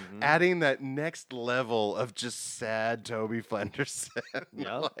himself, adding that next level of just sad Toby Flenderson.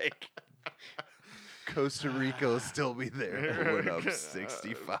 Yep. Like Costa Rica will still be there when I'm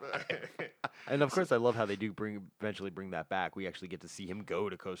 65. And of course, I love how they do eventually bring that back. We actually get to see him go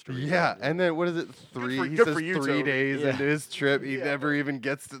to Costa Rica. Yeah, and then what is it? Three. for- He good says for you, 3 Toby. days Yeah. into his trip, he never even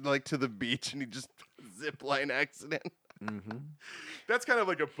gets to the beach, and he just zip line accident. That's kind of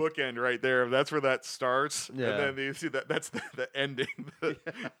like a bookend right there. That's where that starts, Yeah. and then you see that's the ending.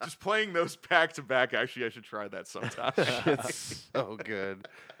 Just playing those back to back. Actually, I should try that sometime. It's so good.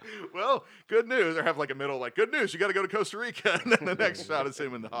 Well, good news. Or have like a middle, like good news. You got to go to Costa Rica, and then the next shot is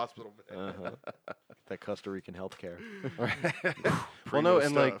him in the hospital bed. Uh-huh. That Costa Rican healthcare. Well, no, Primo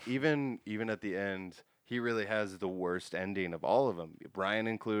and like stuff. even at the end, he really has the worst ending of all of them. Brian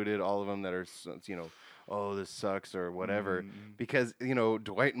included, all of them that are oh, this sucks or whatever. Because,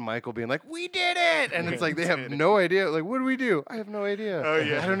 Dwight and Michael being like, we did it! And it's like, they have no idea. Like, what do we do? I have no idea. Oh,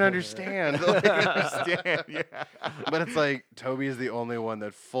 yeah. I don't understand. Like, Understand? Yeah. but it's like, Toby is the only one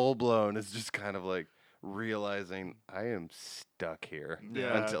that full blown is just kind of like realizing I am stuck here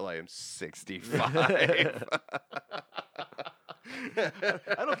Yeah. until I am 65.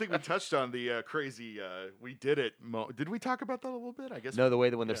 I don't think we touched on the crazy we did it. Did we talk about that a little bit? I guess. No, the way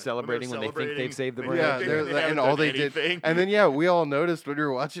that when they're celebrating, when they think they've saved the brand. Yeah, and all they did. And then, we all noticed when we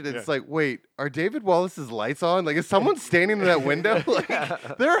were watching it, it's like, wait, are David Wallace's lights on? Like, is someone standing in that window?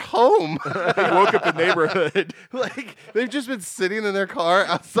 Like, they're home. They woke up the neighborhood. Like, they've just been sitting in their car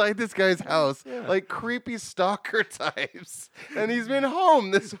outside this guy's house, like creepy stalker types. And he's been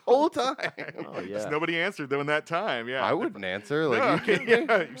home this whole time. Oh, yeah. Just nobody answered though in that time. Yeah, I wouldn't answer. Like, no, you kidding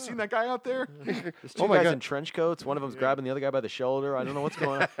me? you've seen that guy out there? There's two guys in trench coats. One of them's grabbing the other guy by the shoulder. I don't know what's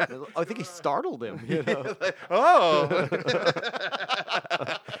going on. I think he startled him. You know? Oh.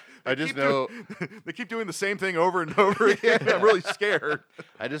 I just know. They keep doing the same thing over and over again. I'm really scared.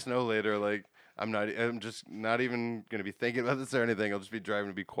 I just know later, like, I'm just not even going to be thinking about this or anything. I'll just be driving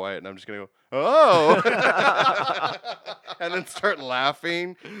to be quiet, and I'm just going to go, oh! And then start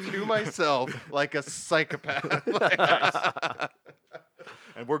laughing to myself like a psychopath.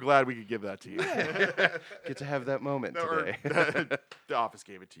 And we're glad we could give that to you. Get to have that moment today. The Office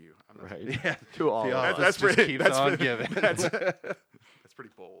gave it to you. Right. Yeah. To all. The of us. Office That's just pretty- keeps that's on pretty- giving. That's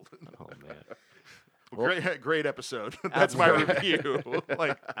pretty bold. Oh man. Well, great episode. That's my review.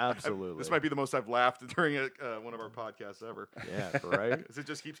 Like, Absolutely. this might be the most I've laughed during one of our podcasts ever. Yeah. Right. 'Cause it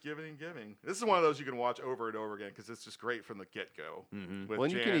just keeps giving and giving. This is one of those you can watch over and over again because it's just great from the get-go. Mm-hmm. Well,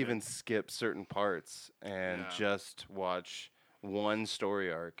 you can even skip certain parts and just watch one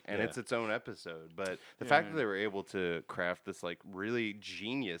story arc, and it's its own episode. But the fact that they were able to craft this like really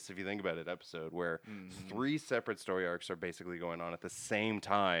genius, if you think about it, episode where 3 separate story arcs are basically going on at the same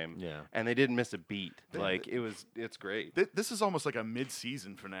time, and they didn't miss a beat. Like it's great. This is almost like a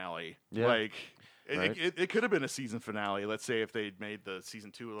mid-season finale. Yeah. Like Right. it could have been a season finale. Let's say if they'd made the season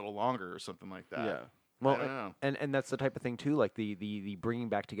 2 a little longer or something like that. Yeah. Well, I don't know. and that's the type of thing too. Like the bringing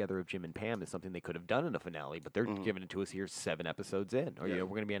back together of Jim and Pam is something they could have done in a finale, but they're giving it to us here 7 episodes in, or we're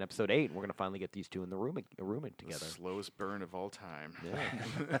going to be on episode 8, and we're going to finally get these two in the rooming together. The slowest burn of all time.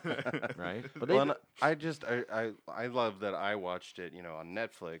 Yeah. Right. But Well, I love that I watched it, on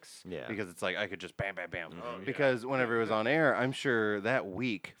Netflix. Yeah. Because it's like I could just bam, bam, bam. Oh, yeah. Because whenever it was on air, I'm sure that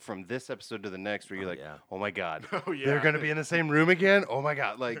week from this episode to the next, where you're like, oh my god, Oh, yeah. they're gonna be in the same room again. Oh my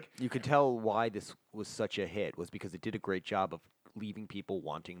god, like you could tell why this was such a hit was because it did a great job of leaving people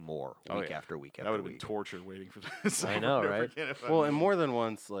wanting more week after week after That would have week. been torture waiting for this. I know, right? well, and more than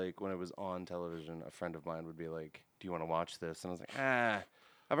once, like when it was on television, a friend of mine would be like, "Do you want to watch this?" And I was like,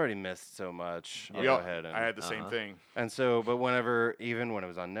 I've already missed so much. I'll go ahead. And, I had the same thing. And so, but even when it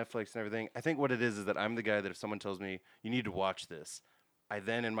was on Netflix and everything, I think what it is that I'm the guy that if someone tells me you need to watch this, I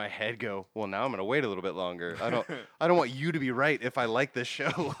then in my head go, well, now I'm gonna wait a little bit longer. I don't want you to be right if I like this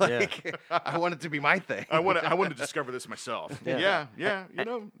show. Like, I want it to be my thing. I want to discover this myself. Yeah. Yeah.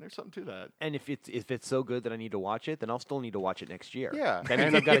 There's something to that. And if it's so good that I need to watch it, then I'll still need to watch it next year. Yeah. That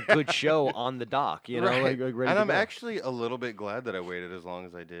means I've got a good show on the dock, Right. like ready And to I'm go. actually a little bit glad that I waited as long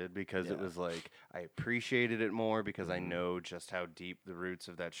as I did because it was like I appreciated it more because I know just how deep the roots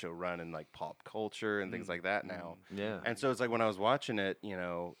of that show run in like pop culture and things like that now. Yeah. And so it's like when I was watching it,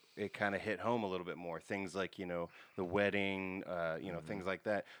 it kind of hit home a little bit more. Things like, the wedding, things like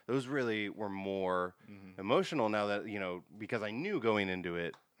that. Those really were more emotional now that, because I knew going into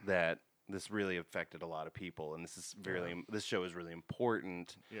it that this really affected a lot of people, and this show is really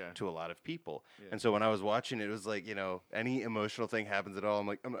important to a lot of people. Yeah. And so when I was watching it, it was like, any emotional thing happens at all, I'm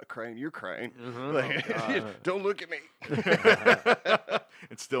like, I'm not crying, you're crying. Like, don't look at me.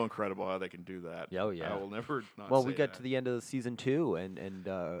 It's still incredible how they can do that. Oh, yeah. I will never not Well, say we get that. to the end of season 2 and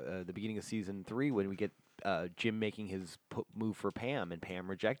the beginning of season 3 when we get Jim making his move for Pam and Pam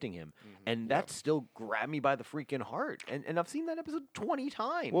rejecting him. And that still grabbed me by the freaking heart. And I've seen that episode 20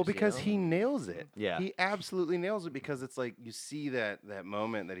 times. Well, because he nails it. Yeah. He absolutely nails it because it's like you see that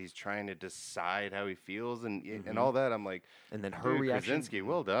moment that he's trying to decide how he feels and all that. I'm like, and then her dude, reaction. Krasinski,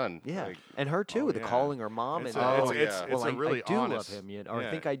 well done. Yeah. Like, and her too, with the calling her mom. It's and a really I do honest, love him, or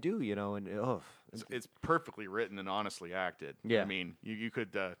I think I do, and it's perfectly written and honestly acted. Yeah. I mean, you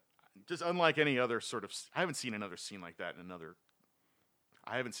could just unlike any other sort of. I haven't seen another scene like that in another.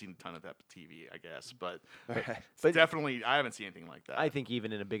 I haven't seen a ton of that TV, I guess, but definitely I haven't seen anything like that. I think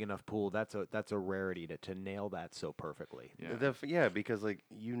even in a big enough pool, that's a rarity to nail that so perfectly. Yeah. Because like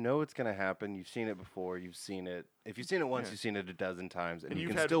it's gonna happen. You've seen it before. You've seen it. If you've seen it once, you've seen it a dozen times, and you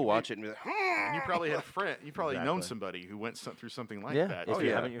can still watch it and be like, and you probably had a friend. You probably known somebody who went through something like that. If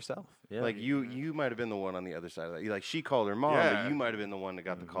you haven't yourself. Yeah. Like you might have been the one on the other side of that. Like she called her mom, but you might have been the one that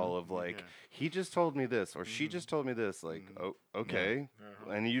got the call of like, he just told me this, or she just told me this. Like, oh, okay,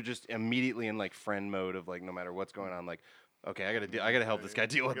 and you just immediately in like friend mode of like, no matter what's going on, like, okay, I gotta help this guy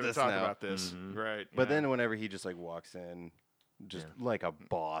deal with this talk now. about this, right? But then whenever he just like walks in, just like a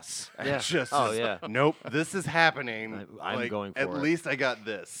boss. Yeah. Just, Oh, yeah. Nope, this is happening. I'm Like, going for at it. least I got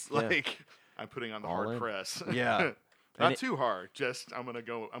this. Yeah. Like, I'm putting on the All hard in. press. yeah. Not it- too hard. Just I'm gonna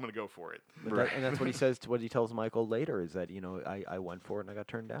go for it. And that's what he says. What he tells Michael later is that I went for it and I got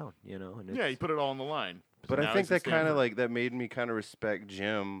turned down. And Yeah, he put it all on the line. But Now I think he's at that kind of Stanford. like that made me kind of respect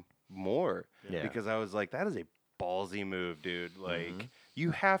Jim more. Yeah. Because I was like, that is a ballsy move, dude. Like, Mm-hmm. you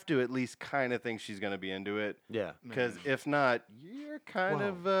have to at least kind of think she's gonna be into it. Yeah. Because if not, you're kind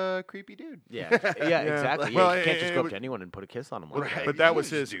of a creepy dude. Yeah. Yeah. Exactly. Well, you can't just it go up was- to anyone and put a kiss on him. like that. But that You was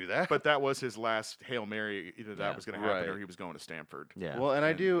just his. do that. But that was his last Hail Mary. Either that Yeah. was going to happen, or Right. he was going to Stanford. Yeah. Well, and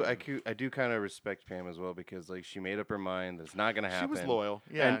I do kind of respect Pam as well because like she made up her mind that's not gonna She happen. was loyal.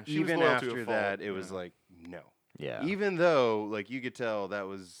 Yeah, and she was even loyal to a after fault. that, it was like no. Yeah. Even though like you could tell that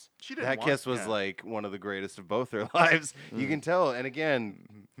was She didn't that want- kiss was yeah. like one of the greatest of both their lives. You can tell, and again,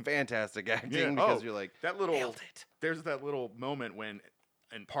 fantastic acting Yeah. because Oh, you're like that little. nailed it. There's that little moment when,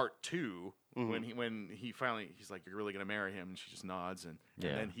 in part 2, Mm-hmm. when he finally he's like, "You're really going to marry him," and she just nods, and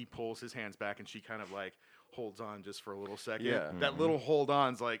then he pulls his hands back, and she kind of like holds on just for a little second. Yeah. That little hold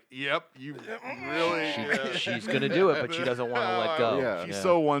on's like, "Yep, you really." yeah. She's gonna do it, but she doesn't want to let go. Yeah. She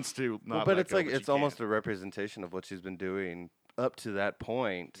so wants to not. Well, but let it's go, like but it's she almost can't. a representation of what she's been doing up to that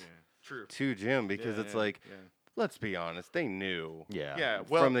point Yeah. True. to Jim because Yeah, it's yeah, like, yeah. let's be honest, they knew Yeah. Yeah,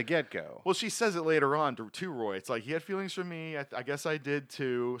 well, from the get go. well, she says it later on to Roy. It's like he had feelings for me. I guess I did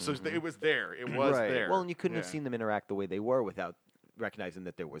too. So it was there. It was Right. there. Well, and you couldn't have Yeah. seen them interact the way they were without recognizing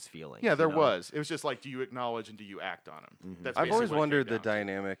that there was feelings. Yeah, there you know? was. It was just like, do you acknowledge and do you act on them? That's I've basically always what it wondered came the down to.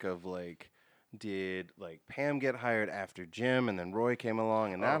 dynamic of like, did like Pam get hired after Jim and then Roy came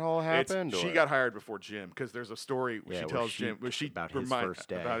along and that all It's- happened? She or- got hired before Jim because there's a story where Yeah, she where tells she- Jim where she about his remind- first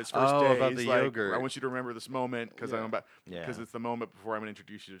day. about his first Oh, day. about He's the like, yogurt. I want you to remember this moment because I'm about Yeah. because it's the moment before I'm going to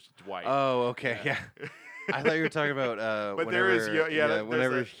introduce you to Dwight. Oh, okay, yeah. I thought you were talking about But whenever, there is- there's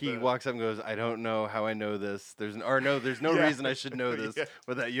whenever a- he the- walks up and goes, I don't know how I know this. There's no Yeah. reason I should know this, Yeah.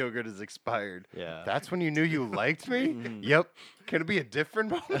 but that yogurt is expired. Yeah. That's when you knew you liked me? Yep. Can it be a different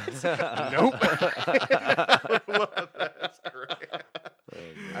moment? Nope. That's great.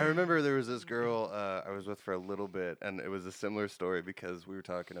 I remember there was this girl I was with for a little bit, and it was a similar story because we were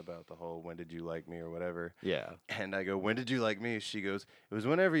talking about the whole when did you like me or whatever. Yeah. And I go, when did you like me? She goes, it was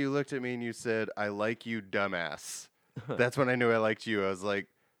whenever you looked at me and you said, I like you, dumbass. That's when I knew I liked you. I was like,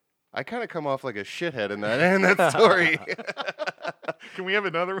 I kind of come off like a shithead in that story. Can we have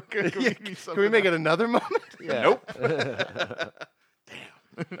another one? Can we, Yeah, give me Can we make something it another moment? Yeah. Nope.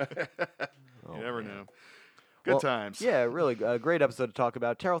 Oh, You never man. know. Good Well, times. Yeah, really great episode to talk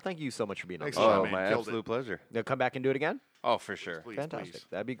about. Terrell, thank you so much for being on Thanks the a lot, show. Oh, man. my Killed absolute it. pleasure. Now come back and do it again? Oh, for sure. Please, Fantastic. please.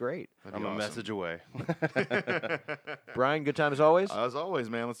 That'd be great. That'd I'm be a awesome. message away. Brian, good time as always. As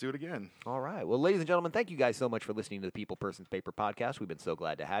always, man. Let's do it again. All right. Well, ladies and gentlemen, thank you guys so much for listening to the People Persons Paper podcast. We've been so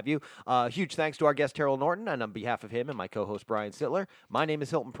glad to have you. Huge thanks to our guest, Terrell Norton, and on behalf of him and my co-host, Brian Sittler, my name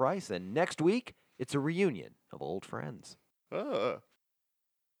is Hilton Price, and next week, it's a reunion of old friends.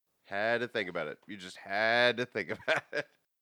 Had to think about it. You just had to think about it.